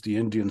 as the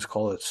Indians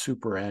call it,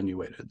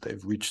 superannuated.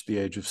 They've reached the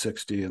age of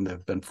 60 and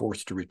they've been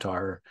forced to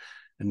retire.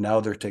 And now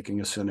they're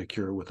taking a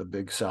sinecure with a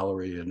big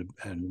salary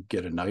and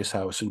get a nice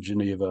house in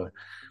Geneva.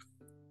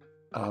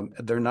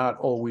 They're not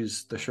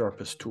always the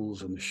sharpest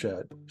tools in the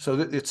shed.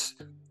 So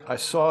I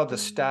saw the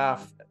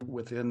staff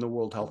within the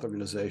World Health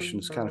Organization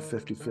is kind of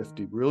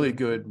 50-50. Really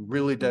good,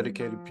 really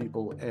dedicated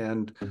people,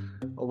 and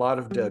a lot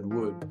of dead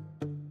wood.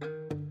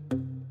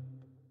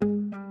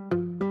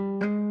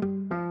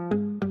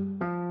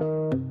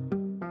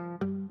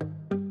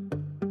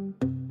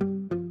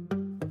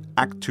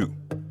 Act 2.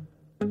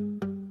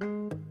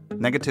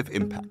 Negative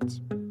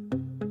impacts.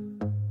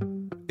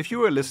 If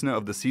you are a listener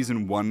of the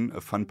Season 1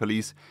 of Fun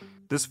Police,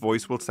 this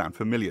voice will sound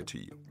familiar to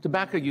you.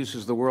 Tobacco use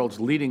is the world's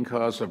leading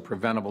cause of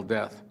preventable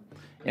death.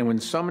 And when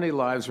so many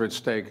lives are at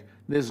stake,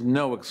 there's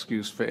no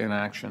excuse for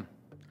inaction.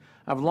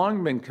 I've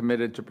long been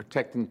committed to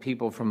protecting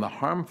people from the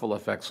harmful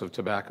effects of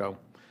tobacco,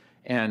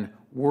 and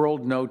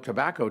World No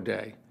Tobacco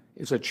Day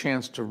is a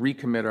chance to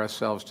recommit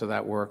ourselves to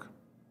that work.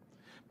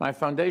 My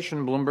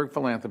foundation, Bloomberg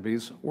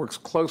Philanthropies, works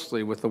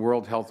closely with the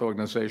World Health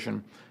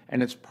Organization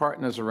and its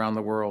partners around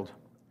the world.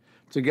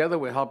 Together,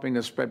 we're helping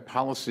to spread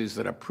policies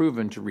that are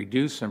proven to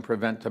reduce and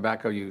prevent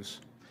tobacco use.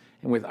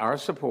 And with our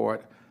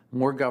support,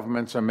 more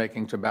governments are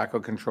making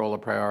tobacco control a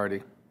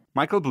priority.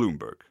 Michael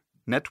Bloomberg,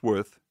 net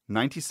worth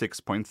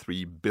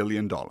 $96.3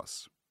 billion.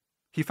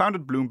 He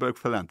founded Bloomberg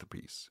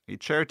Philanthropies, a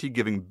charity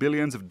giving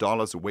billions of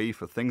dollars away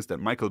for things that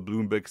Michael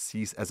Bloomberg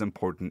sees as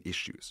important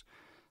issues.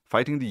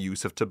 Fighting the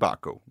use of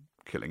tobacco,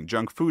 killing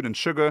junk food and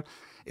sugar.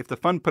 If the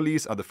Fun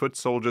Police are the foot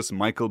soldiers,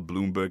 Michael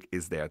Bloomberg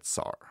is their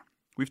tsar.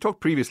 We've talked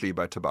previously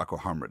about tobacco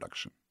harm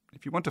reduction.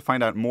 If you want to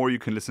find out more, you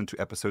can listen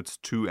to episodes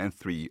 2 and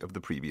 3 of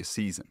the previous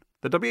season.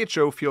 The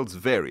WHO feels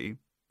very,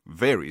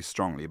 very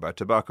strongly about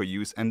tobacco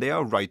use, and they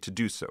are right to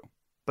do so.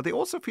 But they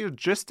also feel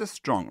just as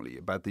strongly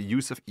about the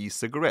use of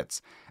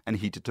e-cigarettes and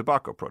heated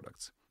tobacco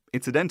products.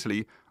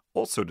 Incidentally,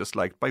 also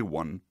disliked by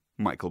one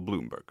Michael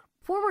Bloomberg.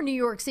 Former New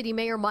York City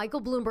Mayor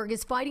Michael Bloomberg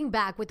is fighting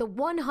back with a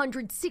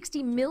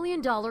 $160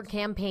 million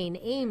campaign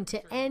aimed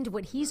to end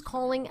what he's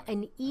calling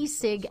an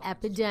e-cig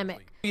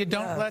epidemic. You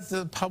don't let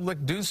the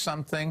public do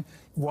something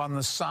when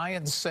the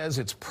science says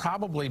it's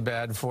probably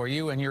bad for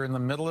you and you're in the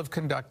middle of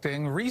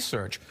conducting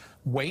research.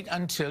 Wait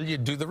until you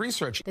do the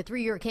research. The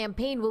 3-year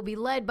campaign will be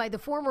led by the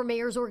former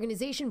mayor's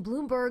organization,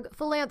 Bloomberg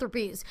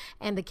Philanthropies,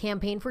 and the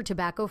Campaign for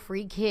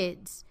Tobacco-Free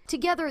Kids.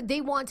 Together, they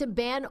want to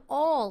ban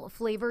all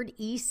flavored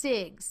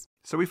e-cigs.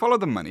 So we follow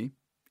the money,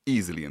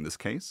 easily in this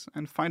case,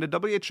 and find a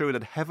WHO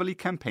that heavily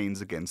campaigns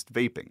against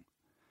vaping.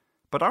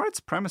 But are its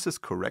premises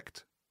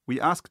correct?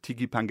 We ask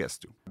Tiki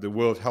Pangestu. The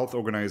World Health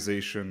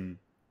Organization,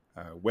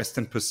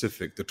 Western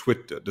Pacific, the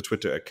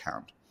Twitter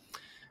account.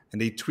 And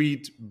they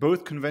tweet,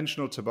 both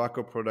conventional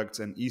tobacco products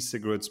and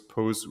e-cigarettes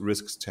pose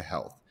risks to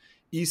health.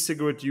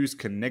 E-cigarette use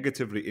can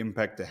negatively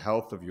impact the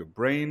health of your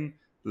brain,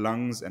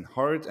 lungs, and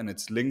heart, and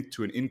it's linked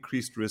to an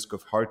increased risk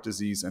of heart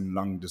disease and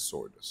lung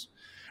disorders.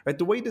 Right,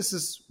 the way this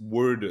is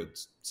worded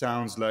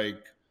sounds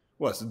like,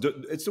 well,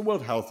 it's the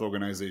World Health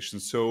Organization,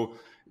 so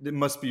it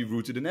must be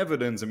rooted in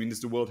evidence. I mean, it's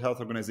the World Health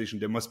Organization.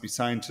 There must be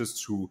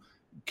scientists who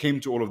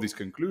came to all of these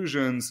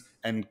conclusions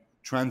and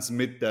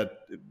transmit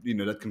that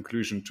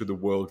conclusion to the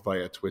world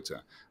via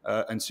Twitter.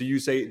 And so you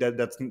say that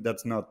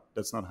that's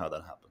not how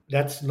that happened.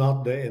 That's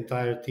not the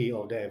entirety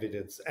of the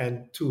evidence.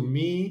 And to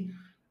me,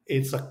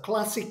 it's a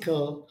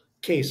classical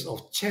case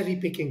of cherry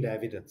picking the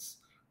evidence.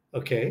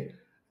 Okay.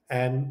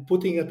 And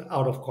putting it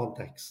out of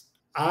context.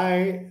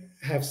 I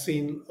have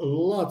seen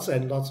lots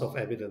and lots of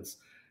evidence,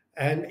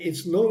 and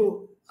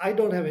I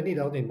don't have any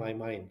doubt in my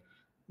mind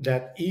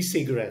that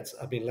e-cigarettes,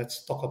 I mean,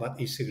 let's talk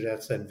about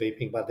e-cigarettes and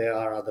vaping, but there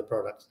are other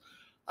products,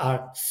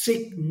 are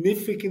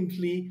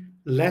significantly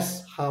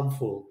less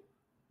harmful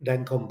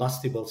than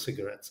combustible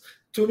cigarettes.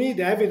 To me,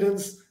 the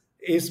evidence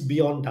is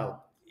beyond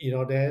doubt.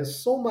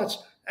 There's so much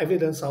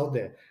evidence out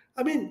there.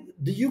 I mean,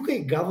 the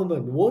UK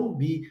government won't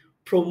be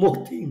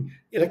promoting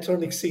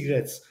electronic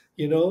cigarettes,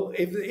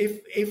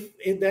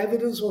 if the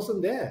evidence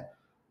wasn't there.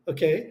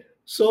 Okay,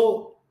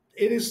 so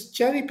it is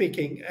cherry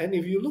picking. And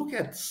if you look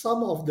at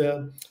some of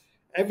the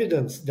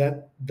evidence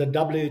that the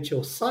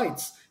WHO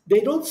cites,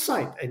 they don't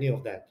cite any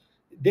of that.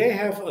 They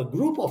have a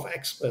group of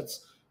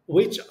experts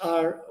which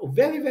are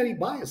very, very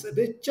biased.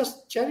 They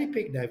just cherry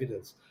pick the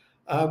evidence.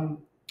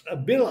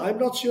 Bill, I'm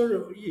not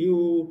sure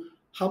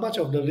how much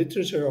of the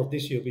literature of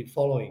this you've been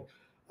following.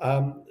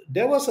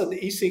 There was an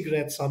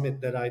e-cigarette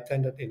summit that I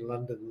attended in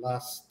London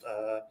last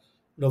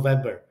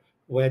November,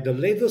 where the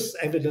latest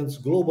evidence,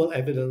 global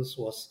evidence,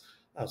 was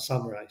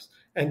summarized.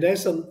 And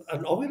there's an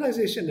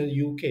organization in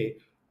the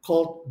UK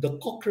called the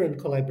Cochrane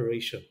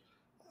Collaboration.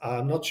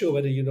 I'm not sure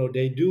whether you know,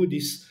 they do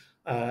these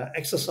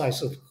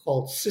exercises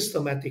called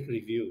systematic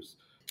reviews.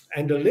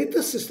 And the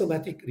latest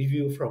systematic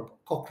review from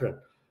Cochrane,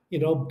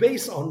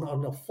 based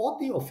on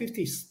 40 or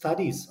 50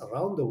 studies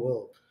around the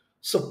world,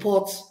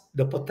 supports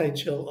the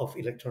potential of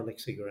electronic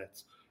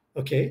cigarettes.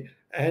 Okay,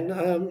 and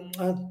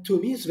to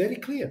me, it's very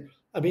clear.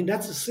 I mean,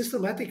 that's a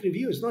systematic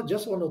review. It's not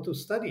just 1 or 2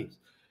 studies.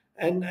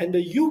 And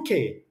the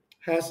UK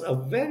has a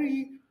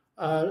very,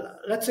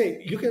 let's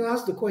say, you can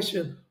ask the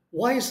question,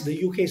 why is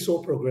the UK so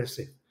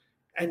progressive?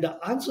 And the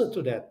answer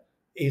to that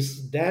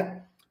is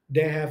that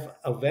they have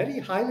a very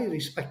highly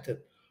respected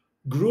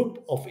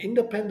group of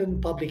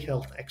independent public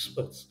health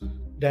experts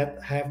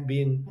that have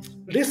been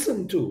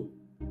listened to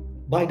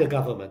by the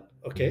government,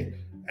 okay?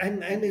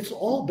 And it's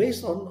all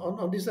based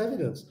on this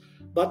evidence.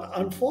 But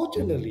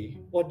unfortunately,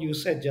 what you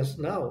said just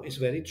now is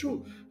very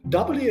true.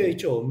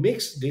 WHO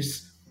makes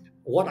this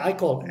what I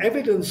call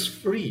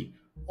evidence-free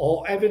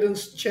or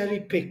evidence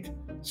cherry-picked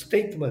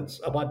statements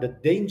about the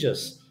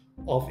dangers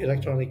of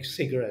electronic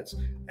cigarettes.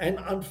 And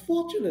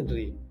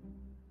unfortunately,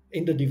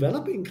 in the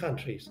developing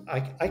countries,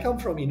 I come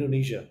from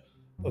Indonesia,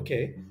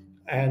 okay,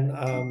 and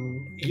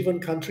even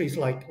countries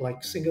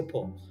like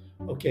Singapore,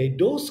 okay,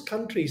 those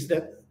countries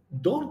that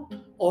don't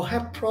or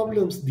have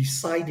problems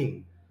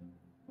deciding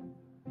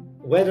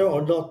whether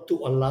or not to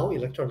allow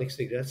electronic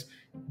cigarettes,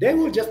 they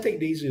will just take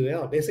the easy way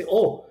out. They say,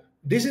 oh,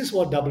 this is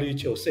what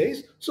WHO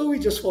says, so we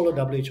just follow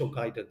WHO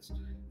guidance.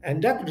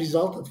 And that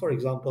resulted, for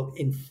example,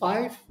 in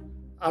 5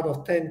 out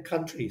of 10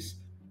 countries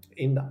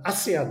in the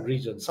ASEAN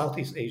region,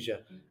 Southeast Asia,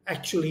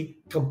 actually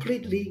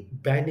completely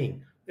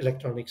banning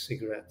electronic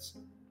cigarettes,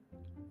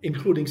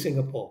 including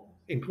Singapore,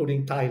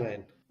 including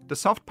Thailand. The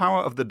soft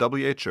power of the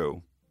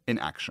WHO in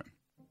action.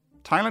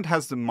 Thailand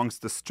has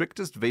amongst the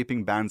strictest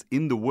vaping bans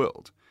in the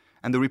world,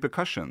 and the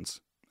repercussions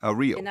are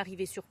real.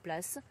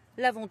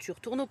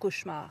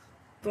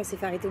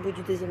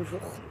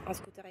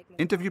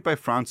 Interviewed by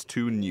France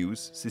 2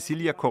 News,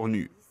 Cecilia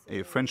Cornu,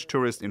 a French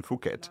tourist in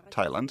Phuket,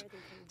 Thailand,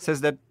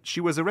 says that she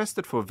was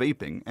arrested for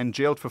vaping and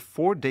jailed for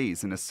 4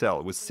 days in a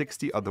cell with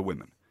 60 other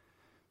women.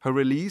 Her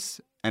release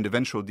and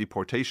eventual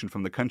deportation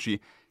from the country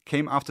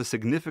came after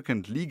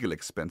significant legal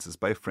expenses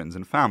by friends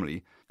and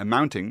family,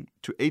 amounting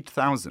to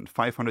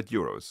 8,500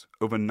 euros,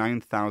 over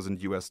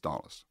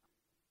 $9,000.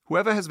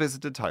 Whoever has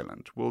visited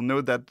Thailand will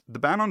know that the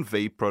ban on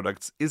vape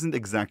products isn't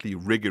exactly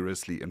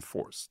rigorously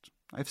enforced.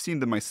 I've seen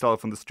them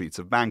myself on the streets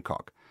of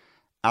Bangkok.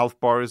 Alf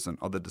bars and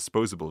other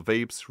disposable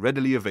vapes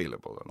readily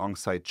available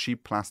alongside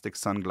cheap plastic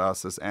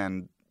sunglasses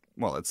and,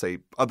 well, let's say,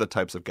 other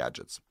types of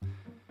gadgets.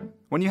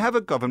 When you have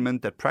a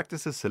government that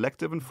practices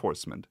selective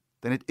enforcement,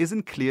 then it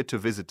isn't clear to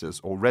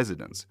visitors or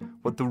residents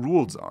what the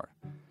rules are.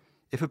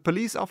 If a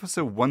police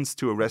officer wants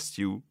to arrest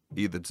you,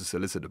 either to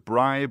solicit a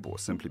bribe or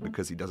simply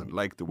because he doesn't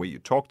like the way you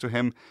talk to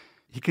him,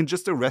 he can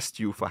just arrest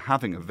you for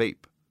having a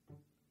vape.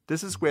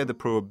 This is where the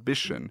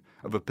prohibition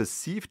of a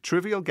perceived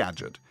trivial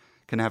gadget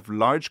can have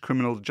large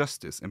criminal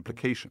justice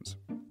implications.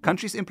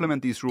 Countries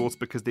implement these rules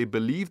because they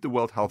believe the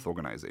World Health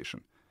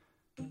Organization.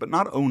 But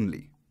not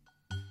only.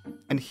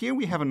 And here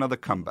we have another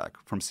comeback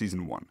from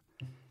Season 1,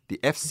 the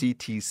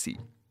FCTC.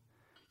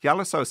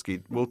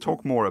 Jalosowski will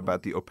talk more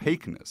about the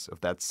opaqueness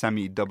of that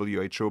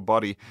semi-WHO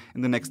body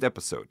in the next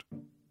episode.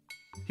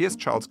 Here's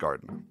Charles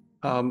Gardner.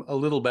 A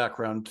little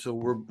background. So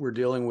we're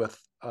dealing with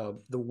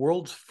the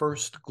world's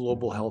first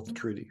global health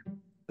treaty,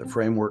 the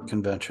Framework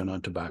Convention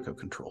on Tobacco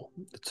Control.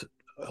 It's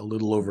a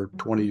little over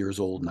 20 years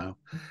old now.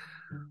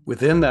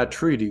 Within that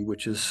treaty,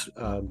 which is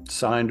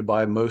signed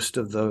by most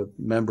of the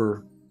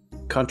member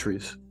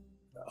countries,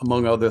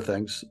 among other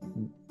things,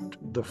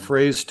 the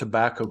phrase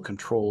tobacco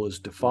control is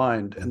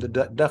defined, and the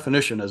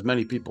definition, as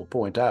many people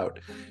point out,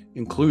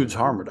 includes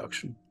harm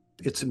reduction.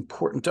 It's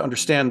important to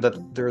understand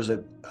that there is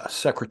a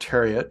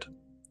secretariat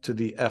to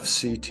the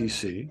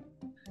FCTC,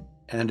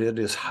 and it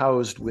is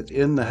housed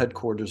within the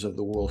headquarters of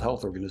the World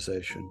Health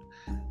Organization,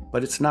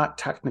 but it's not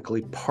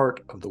technically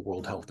part of the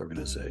World Health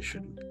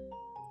Organization.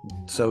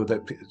 So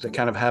that they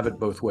kind of have it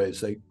both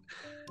ways.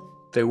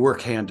 They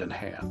work hand in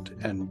hand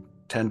and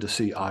tend to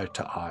see eye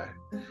to eye.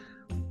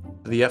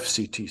 The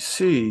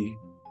FCTC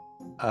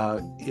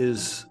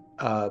is,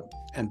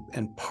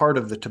 and part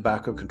of the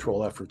tobacco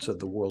control efforts of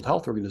the World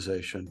Health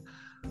Organization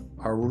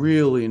are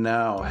really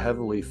now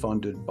heavily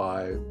funded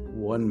by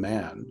one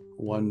man,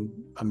 one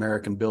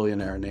American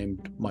billionaire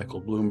named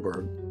Michael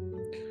Bloomberg.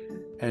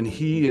 And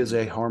he is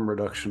a harm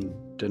reduction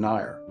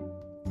denier.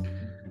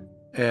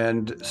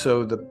 And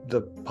so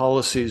the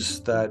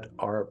policies that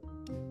are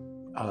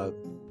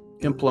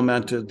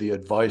implemented, the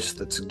advice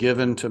that's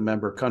given to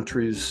member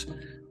countries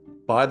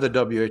by the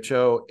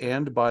WHO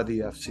and by the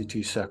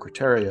FCT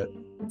Secretariat,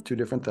 two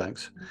different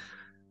things,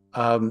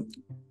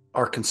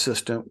 are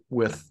consistent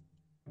with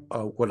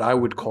what I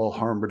would call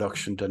harm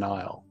reduction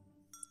denial.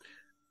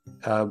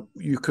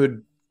 You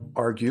could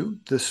argue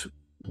this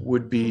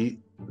would be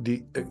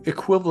the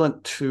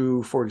equivalent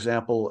to, for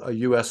example, a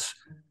U.S.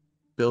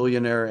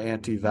 billionaire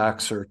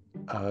anti-vaxxer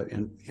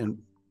in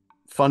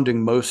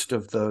funding most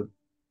of the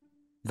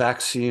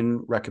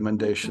vaccine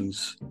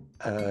recommendations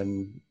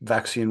and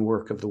vaccine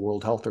work of the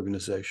World Health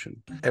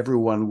Organization.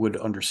 Everyone would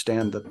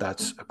understand that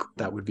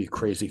that would be a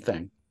crazy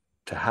thing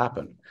to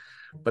happen,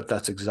 but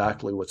that's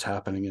exactly what's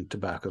happening in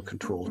tobacco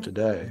control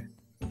today.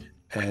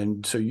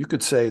 And so you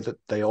could say that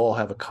they all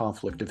have a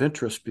conflict of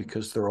interest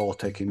because they're all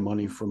taking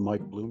money from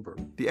Mike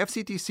Bloomberg. The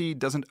FCTC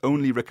doesn't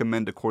only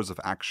recommend a course of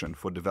action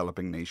for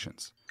developing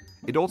nations.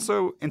 It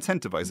also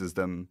incentivizes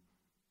them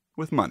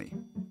with money.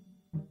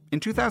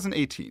 In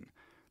 2018,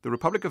 the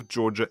Republic of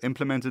Georgia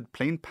implemented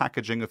plain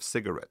packaging of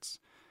cigarettes.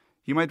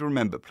 You might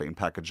remember plain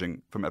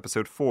packaging from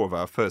episode 4 of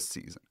our first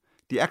season.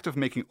 The act of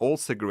making all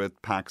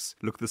cigarette packs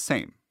look the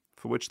same,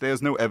 for which there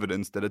is no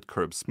evidence that it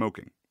curbs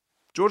smoking.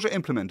 Georgia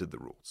implemented the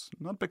rules,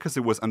 not because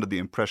it was under the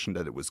impression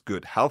that it was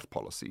good health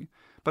policy,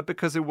 but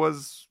because it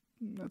was,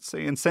 let's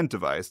say,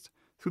 incentivized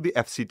through the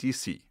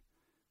FCTC,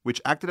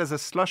 which acted as a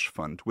slush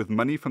fund with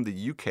money from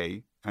the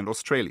UK and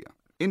Australia.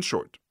 In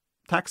short,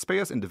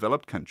 taxpayers in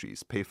developed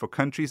countries pay for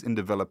countries in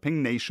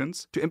developing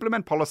nations to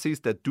implement policies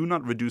that do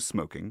not reduce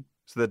smoking,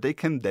 so that they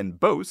can then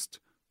boast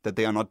that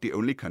they are not the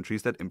only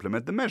countries that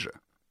implement the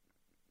measure.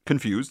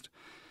 Confused?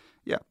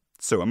 Yeah,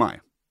 so am I.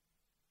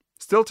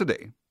 Still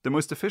today, the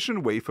most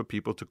efficient way for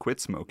people to quit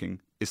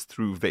smoking is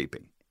through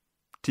vaping.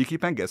 Tiki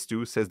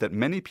Pangestu says that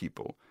many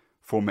people,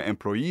 former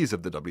employees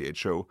of the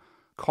WHO,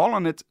 call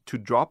on it to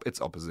drop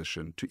its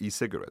opposition to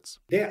e-cigarettes.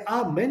 There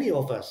are many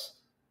of us,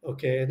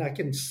 okay, and I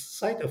can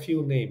cite a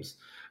few names,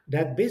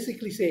 that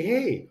basically say,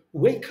 hey,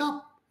 wake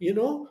up,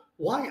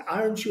 why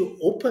aren't you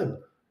open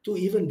to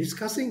even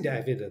discussing the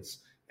evidence?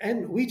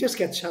 And we just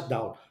get shut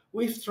down.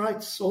 We've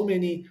tried so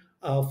many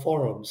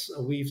forums.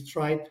 We've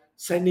tried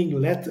sending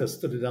letters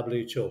to the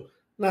WHO.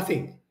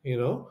 Nothing,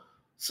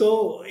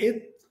 So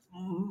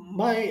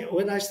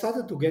when I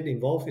started to get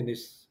involved in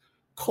this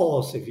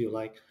cause, if you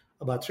like,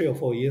 about 3 or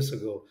 4 years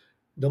ago,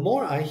 the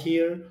more I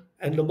hear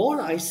and the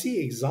more I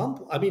see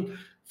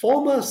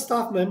former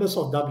staff members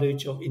of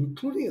WHO,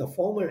 including a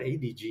former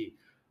ADG,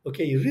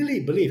 okay, you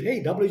really believe,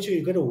 hey, WHO,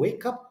 you're going to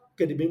wake up,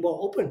 you're going to be more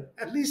open,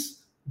 at least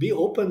be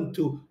open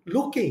to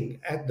looking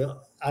at the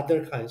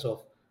other kinds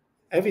of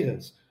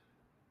evidence.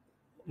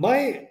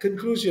 My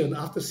conclusion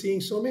after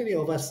seeing so many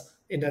of us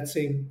in that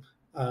same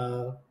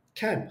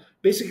camp,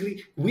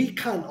 basically, we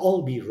can't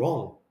all be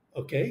wrong,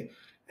 okay?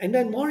 And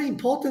then more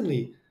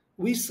importantly,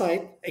 we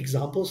cite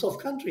examples of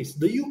countries.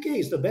 The UK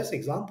is the best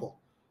example.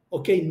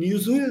 Okay, New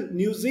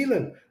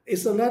Zealand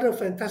is another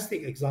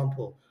fantastic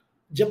example.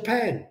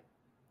 Japan,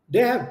 they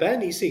have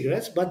banned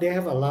e-cigarettes, but they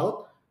have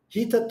allowed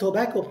heated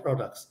tobacco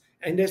products.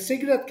 And their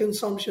cigarette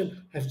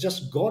consumption has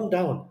just gone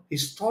down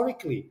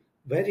historically,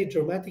 very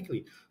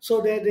dramatically.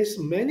 So there is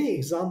many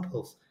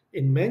examples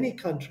in many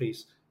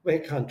countries where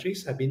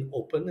countries have been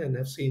open and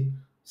have seen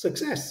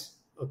success,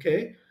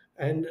 okay?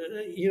 And,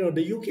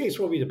 the UK is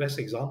probably the best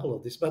example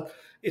of this, but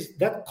it's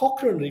that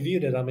Cochrane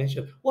review that I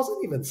mentioned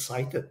wasn't even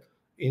cited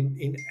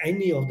in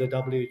any of the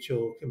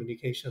WHO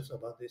communications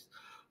about this.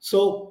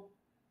 So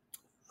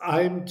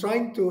I'm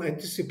trying to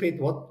anticipate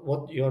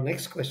what your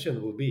next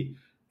question will be,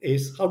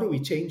 is how do we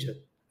change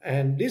it?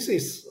 And this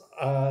is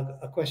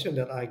a question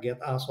that I get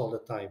asked all the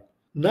time.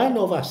 None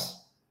of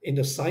us in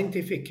the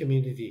scientific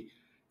community,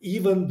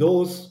 even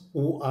those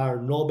who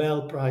are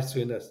Nobel Prize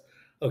winners,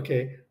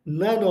 okay,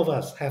 none of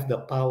us have the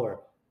power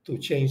to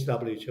change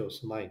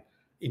WHO's mind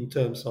in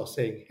terms of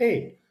saying,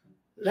 hey,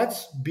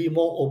 let's be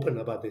more open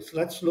about this.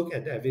 Let's look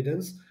at the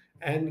evidence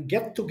and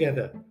get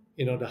together,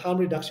 the harm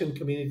reduction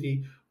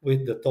community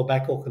with the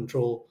tobacco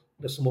control,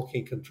 the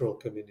smoking control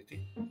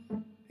community.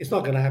 It's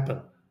not going to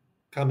happen.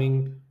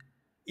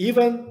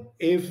 Even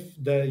if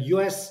the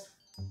US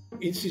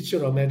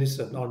Institute of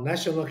Medicine or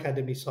National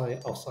Academy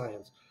of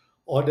Science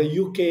or the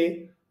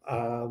UK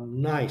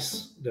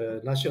NICE,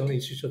 the National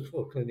Institute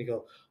for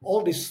Clinical,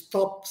 all these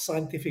top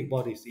scientific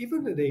bodies,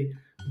 even if they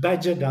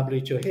badger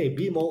WHO, hey,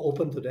 be more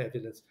open to the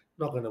evidence,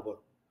 not going to work.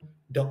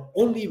 The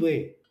only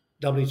way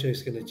WHO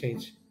is going to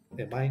change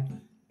their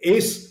mind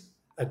is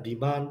a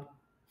demand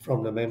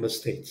from the member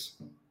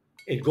states.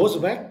 It goes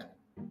back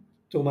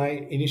to my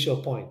initial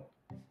point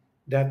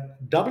that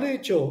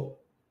WHO,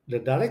 the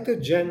Director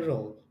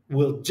General,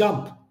 will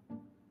jump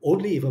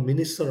only if a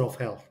Minister of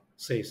Health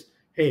says,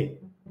 hey,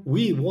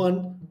 we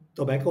want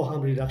tobacco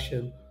harm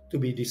reduction to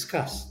be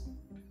discussed.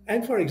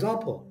 And for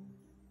example,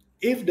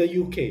 if the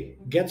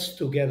UK gets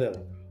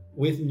together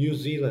with New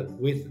Zealand,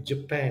 with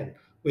Japan,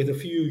 with a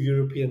few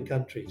European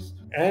countries,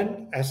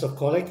 and as a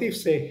collective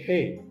say,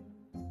 hey,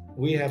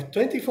 we have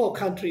 24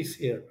 countries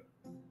here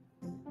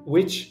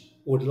which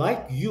would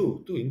like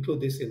you to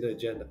include this in the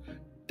agenda,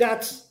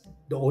 that's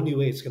the only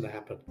way it's going to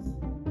happen.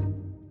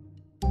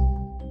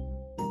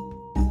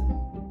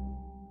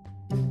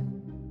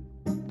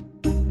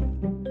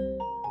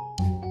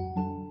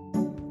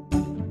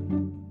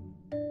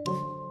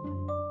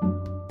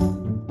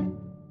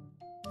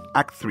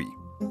 Act 3.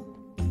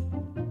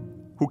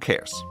 Who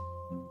cares?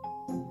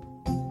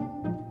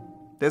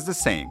 There's the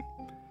saying,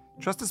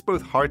 trust is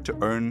both hard to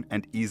earn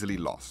and easily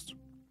lost.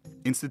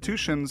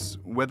 Institutions,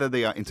 whether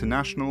they are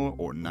international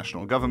or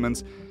national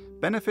governments,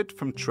 benefit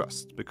from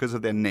trust because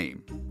of their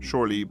name,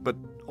 surely, but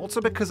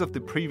also because of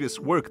the previous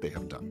work they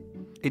have done.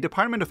 A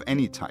department of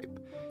any type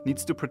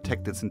needs to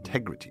protect its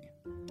integrity.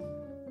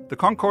 The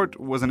Concorde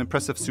was an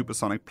impressive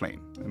supersonic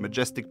plane, a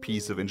majestic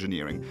piece of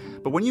engineering,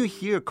 but when you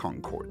hear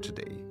Concorde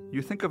today,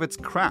 you think of its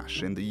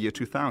crash in the year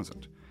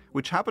 2000,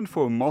 which happened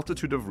for a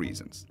multitude of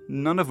reasons,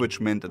 none of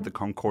which meant that the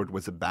Concorde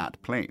was a bad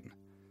plane.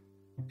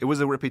 It was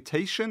a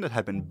reputation that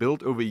had been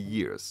built over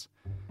years,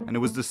 and it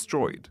was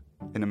destroyed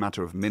in a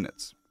matter of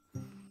minutes.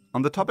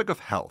 On the topic of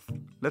health,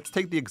 let's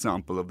take the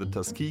example of the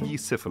Tuskegee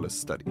syphilis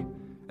study,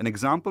 an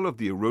example of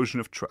the erosion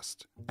of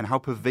trust and how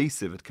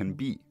pervasive it can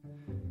be.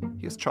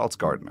 Here's Charles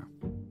Gardner.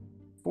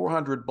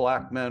 400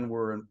 black men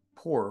were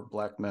poor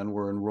black men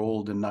were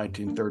enrolled in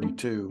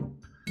 1932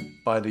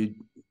 by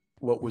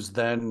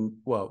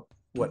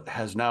what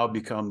has now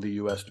become the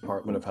U.S.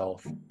 Department of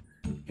Health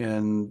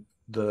in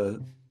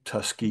the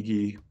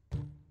Tuskegee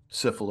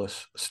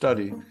syphilis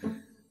study.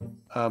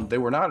 They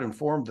were not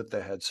informed that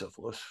they had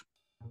syphilis,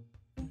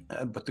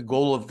 but the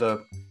goal of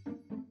the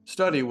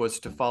study was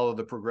to follow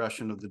the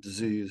progression of the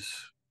disease.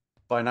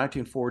 By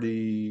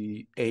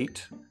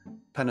 1948,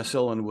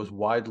 penicillin was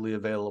widely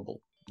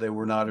available. They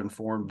were not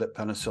informed that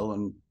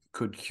penicillin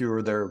could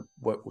cure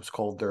what was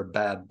called their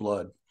bad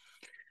blood,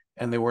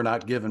 and they were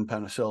not given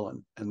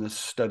penicillin. And this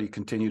study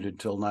continued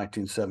until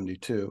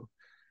 1972.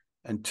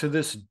 And to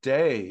this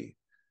day,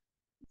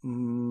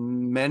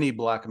 many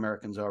Black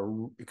Americans are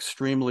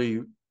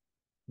extremely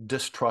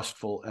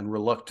distrustful and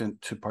reluctant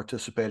to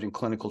participate in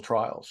clinical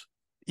trials,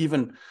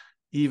 even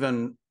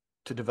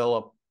to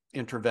develop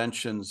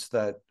interventions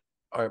that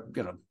are,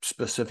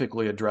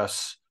 specifically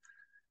address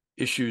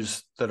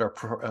issues that are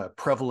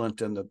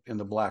prevalent in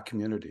the Black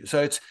community.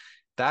 So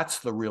that's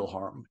the real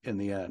harm in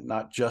the end,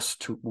 not just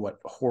to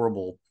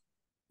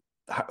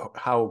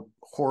how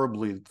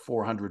horribly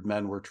 400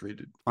 men were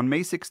treated. On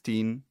May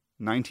 16,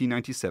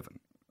 1997,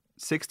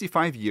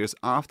 65 years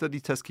after the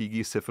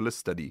Tuskegee syphilis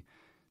study,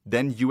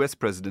 then U.S.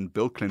 President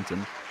Bill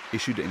Clinton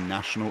issued a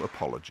national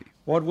apology.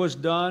 What was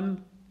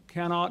done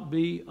cannot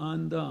be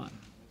undone,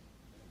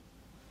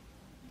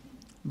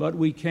 but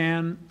we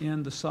can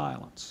end the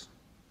silence.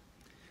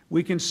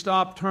 We can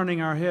stop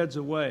turning our heads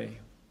away.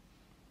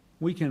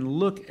 We can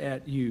look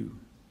at you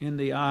in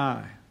the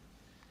eye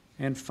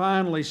and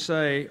finally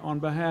say, on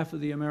behalf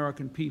of the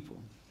American people,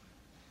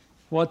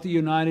 what the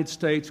United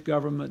States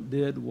government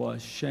did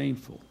was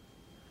shameful,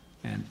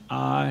 and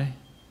I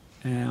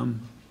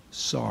am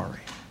sorry.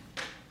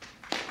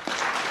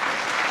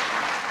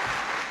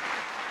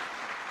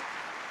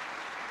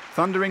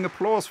 Thundering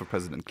applause for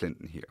President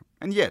Clinton here.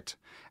 And yet,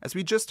 as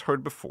we just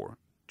heard before,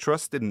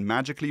 trust didn't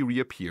magically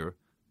reappear.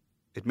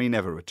 It may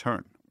never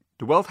return.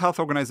 The World Health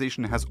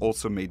Organization has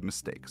also made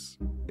mistakes.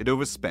 It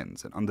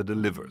overspends and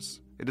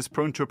underdelivers. It is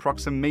prone to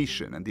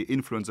approximation and the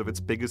influence of its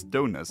biggest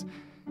donors,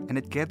 and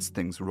it gets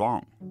things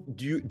wrong.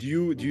 Do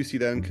you see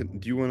that?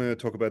 Do you want to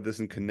talk about this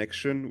in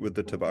connection with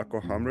the tobacco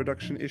harm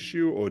reduction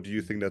issue, or do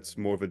you think that's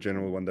more of a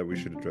general one that we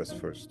should address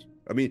first?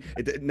 I mean,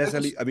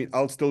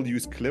 I'll still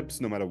use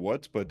clips no matter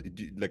what, but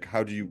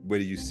where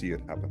do you see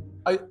it happen?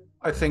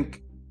 I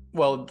think,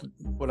 well,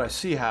 what I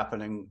see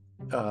happening,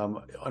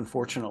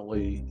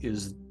 unfortunately,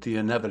 is the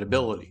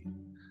inevitability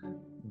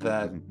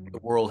that the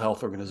World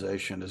Health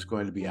Organization is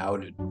going to be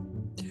outed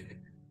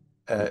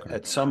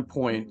at some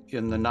point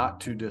in the not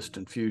too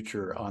distant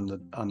future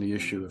on the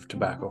issue of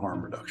tobacco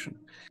harm reduction.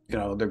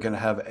 They're going to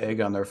have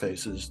egg on their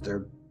faces.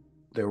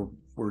 They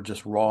were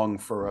just wrong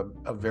for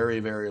a very,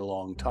 very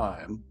long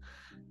time,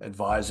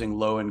 advising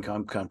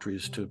low-income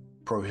countries to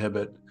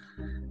prohibit,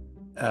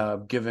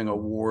 giving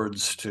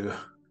awards to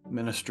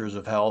ministers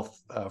of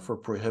health for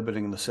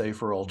prohibiting the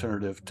safer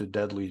alternative to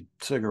deadly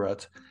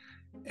cigarettes.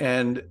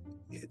 And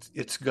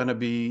it's going to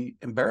be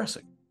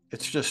embarrassing.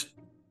 It's just,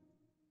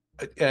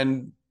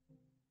 and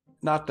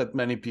not that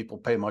many people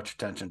pay much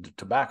attention to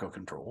tobacco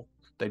control.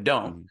 They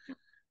don't,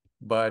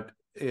 but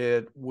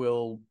it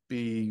will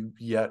be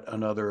yet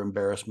another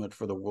embarrassment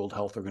for the World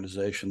Health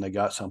Organization. They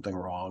got something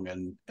wrong,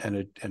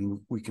 and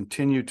we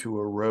continue to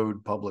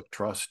erode public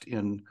trust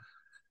in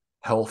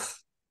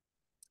health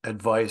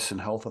advice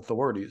and health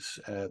authorities,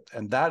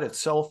 and that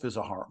itself is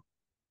a harm.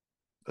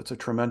 That's a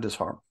tremendous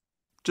harm.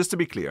 Just to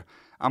be clear,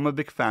 I'm a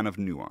big fan of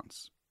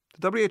nuance.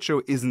 The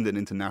WHO isn't an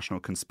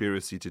international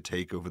conspiracy to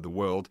take over the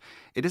world.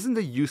 It isn't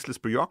a useless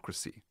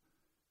bureaucracy.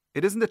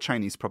 It isn't a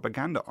Chinese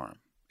propaganda arm.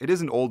 It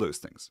isn't all those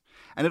things.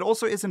 And it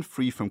also isn't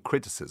free from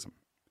criticism.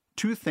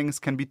 Two things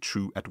can be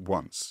true at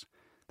once.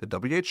 The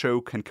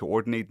WHO can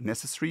coordinate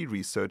necessary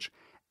research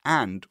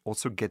and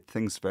also get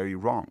things very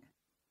wrong.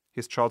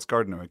 Here's Charles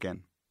Gardner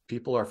again.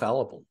 People are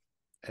fallible,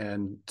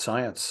 and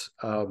science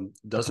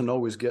doesn't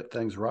always get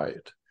things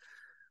right.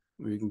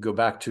 We can go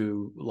back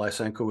to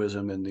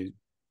Lysenkoism in the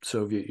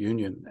Soviet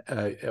Union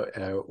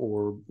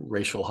or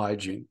racial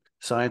hygiene.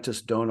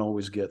 Scientists don't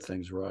always get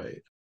things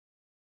right.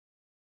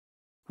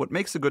 What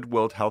makes a good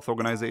World Health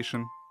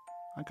Organization?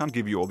 I can't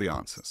give you all the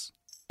answers.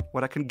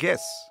 What I can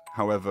guess,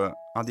 however,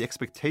 are the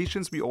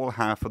expectations we all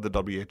have for the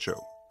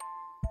WHO.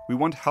 We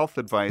want health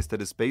advice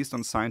that is based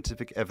on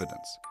scientific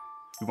evidence.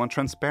 We want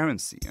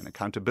transparency and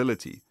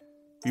accountability.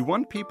 We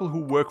want people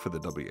who work for the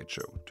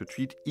WHO to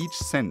treat each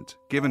cent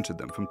given to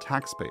them from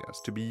taxpayers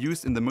to be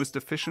used in the most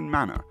efficient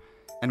manner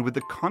and with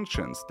the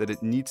conscience that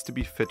it needs to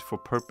be fit for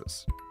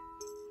purpose.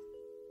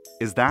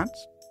 Is that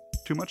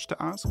too much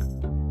to ask?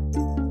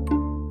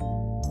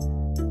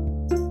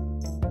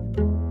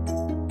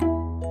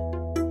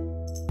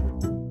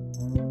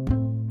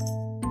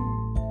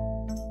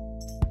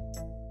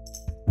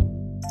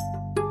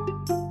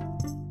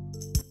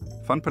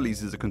 Fun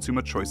Police is a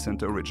Consumer Choice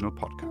Center original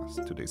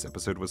podcast. Today's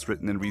episode was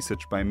written and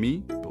researched by me,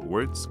 Bill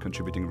Wirtz,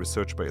 contributing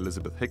research by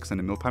Elizabeth Hicks and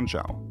Emil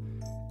Panjau,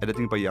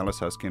 editing by Yael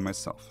Osowski and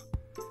myself.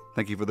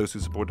 Thank you for those who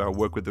support our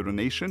work with the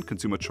donation,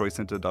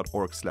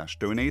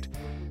 consumerchoicecenter.org/donate.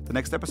 The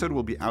next episode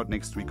will be out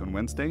next week on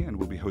Wednesday and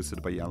will be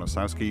hosted by Jan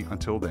Osowski.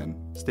 Until then,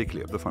 stay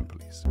clear of the fun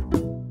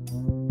police.